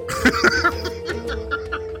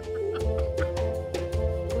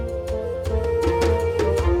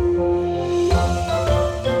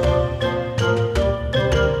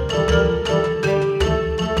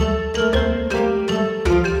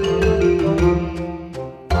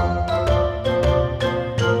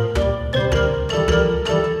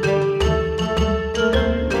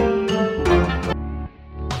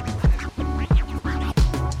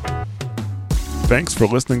 Thanks for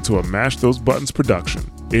listening to a Mash Those Buttons production.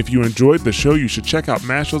 If you enjoyed the show, you should check out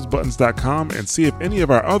mashthosebuttons.com and see if any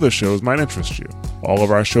of our other shows might interest you. All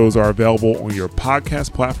of our shows are available on your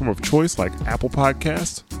podcast platform of choice like Apple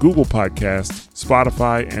Podcasts, Google Podcasts,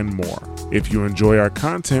 Spotify, and more. If you enjoy our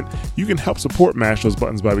content, you can help support Mash Those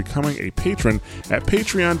Buttons by becoming a patron at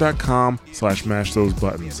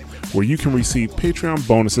patreon.com/mashthosebuttons, where you can receive Patreon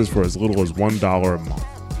bonuses for as little as $1 a month.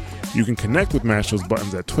 You can connect with Mash Those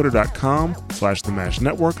Buttons at twitter.com/The Mash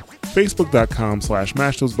Network,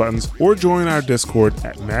 facebook.com/mashthosebuttons, or join our Discord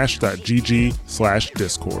at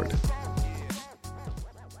mash.gg/Discord.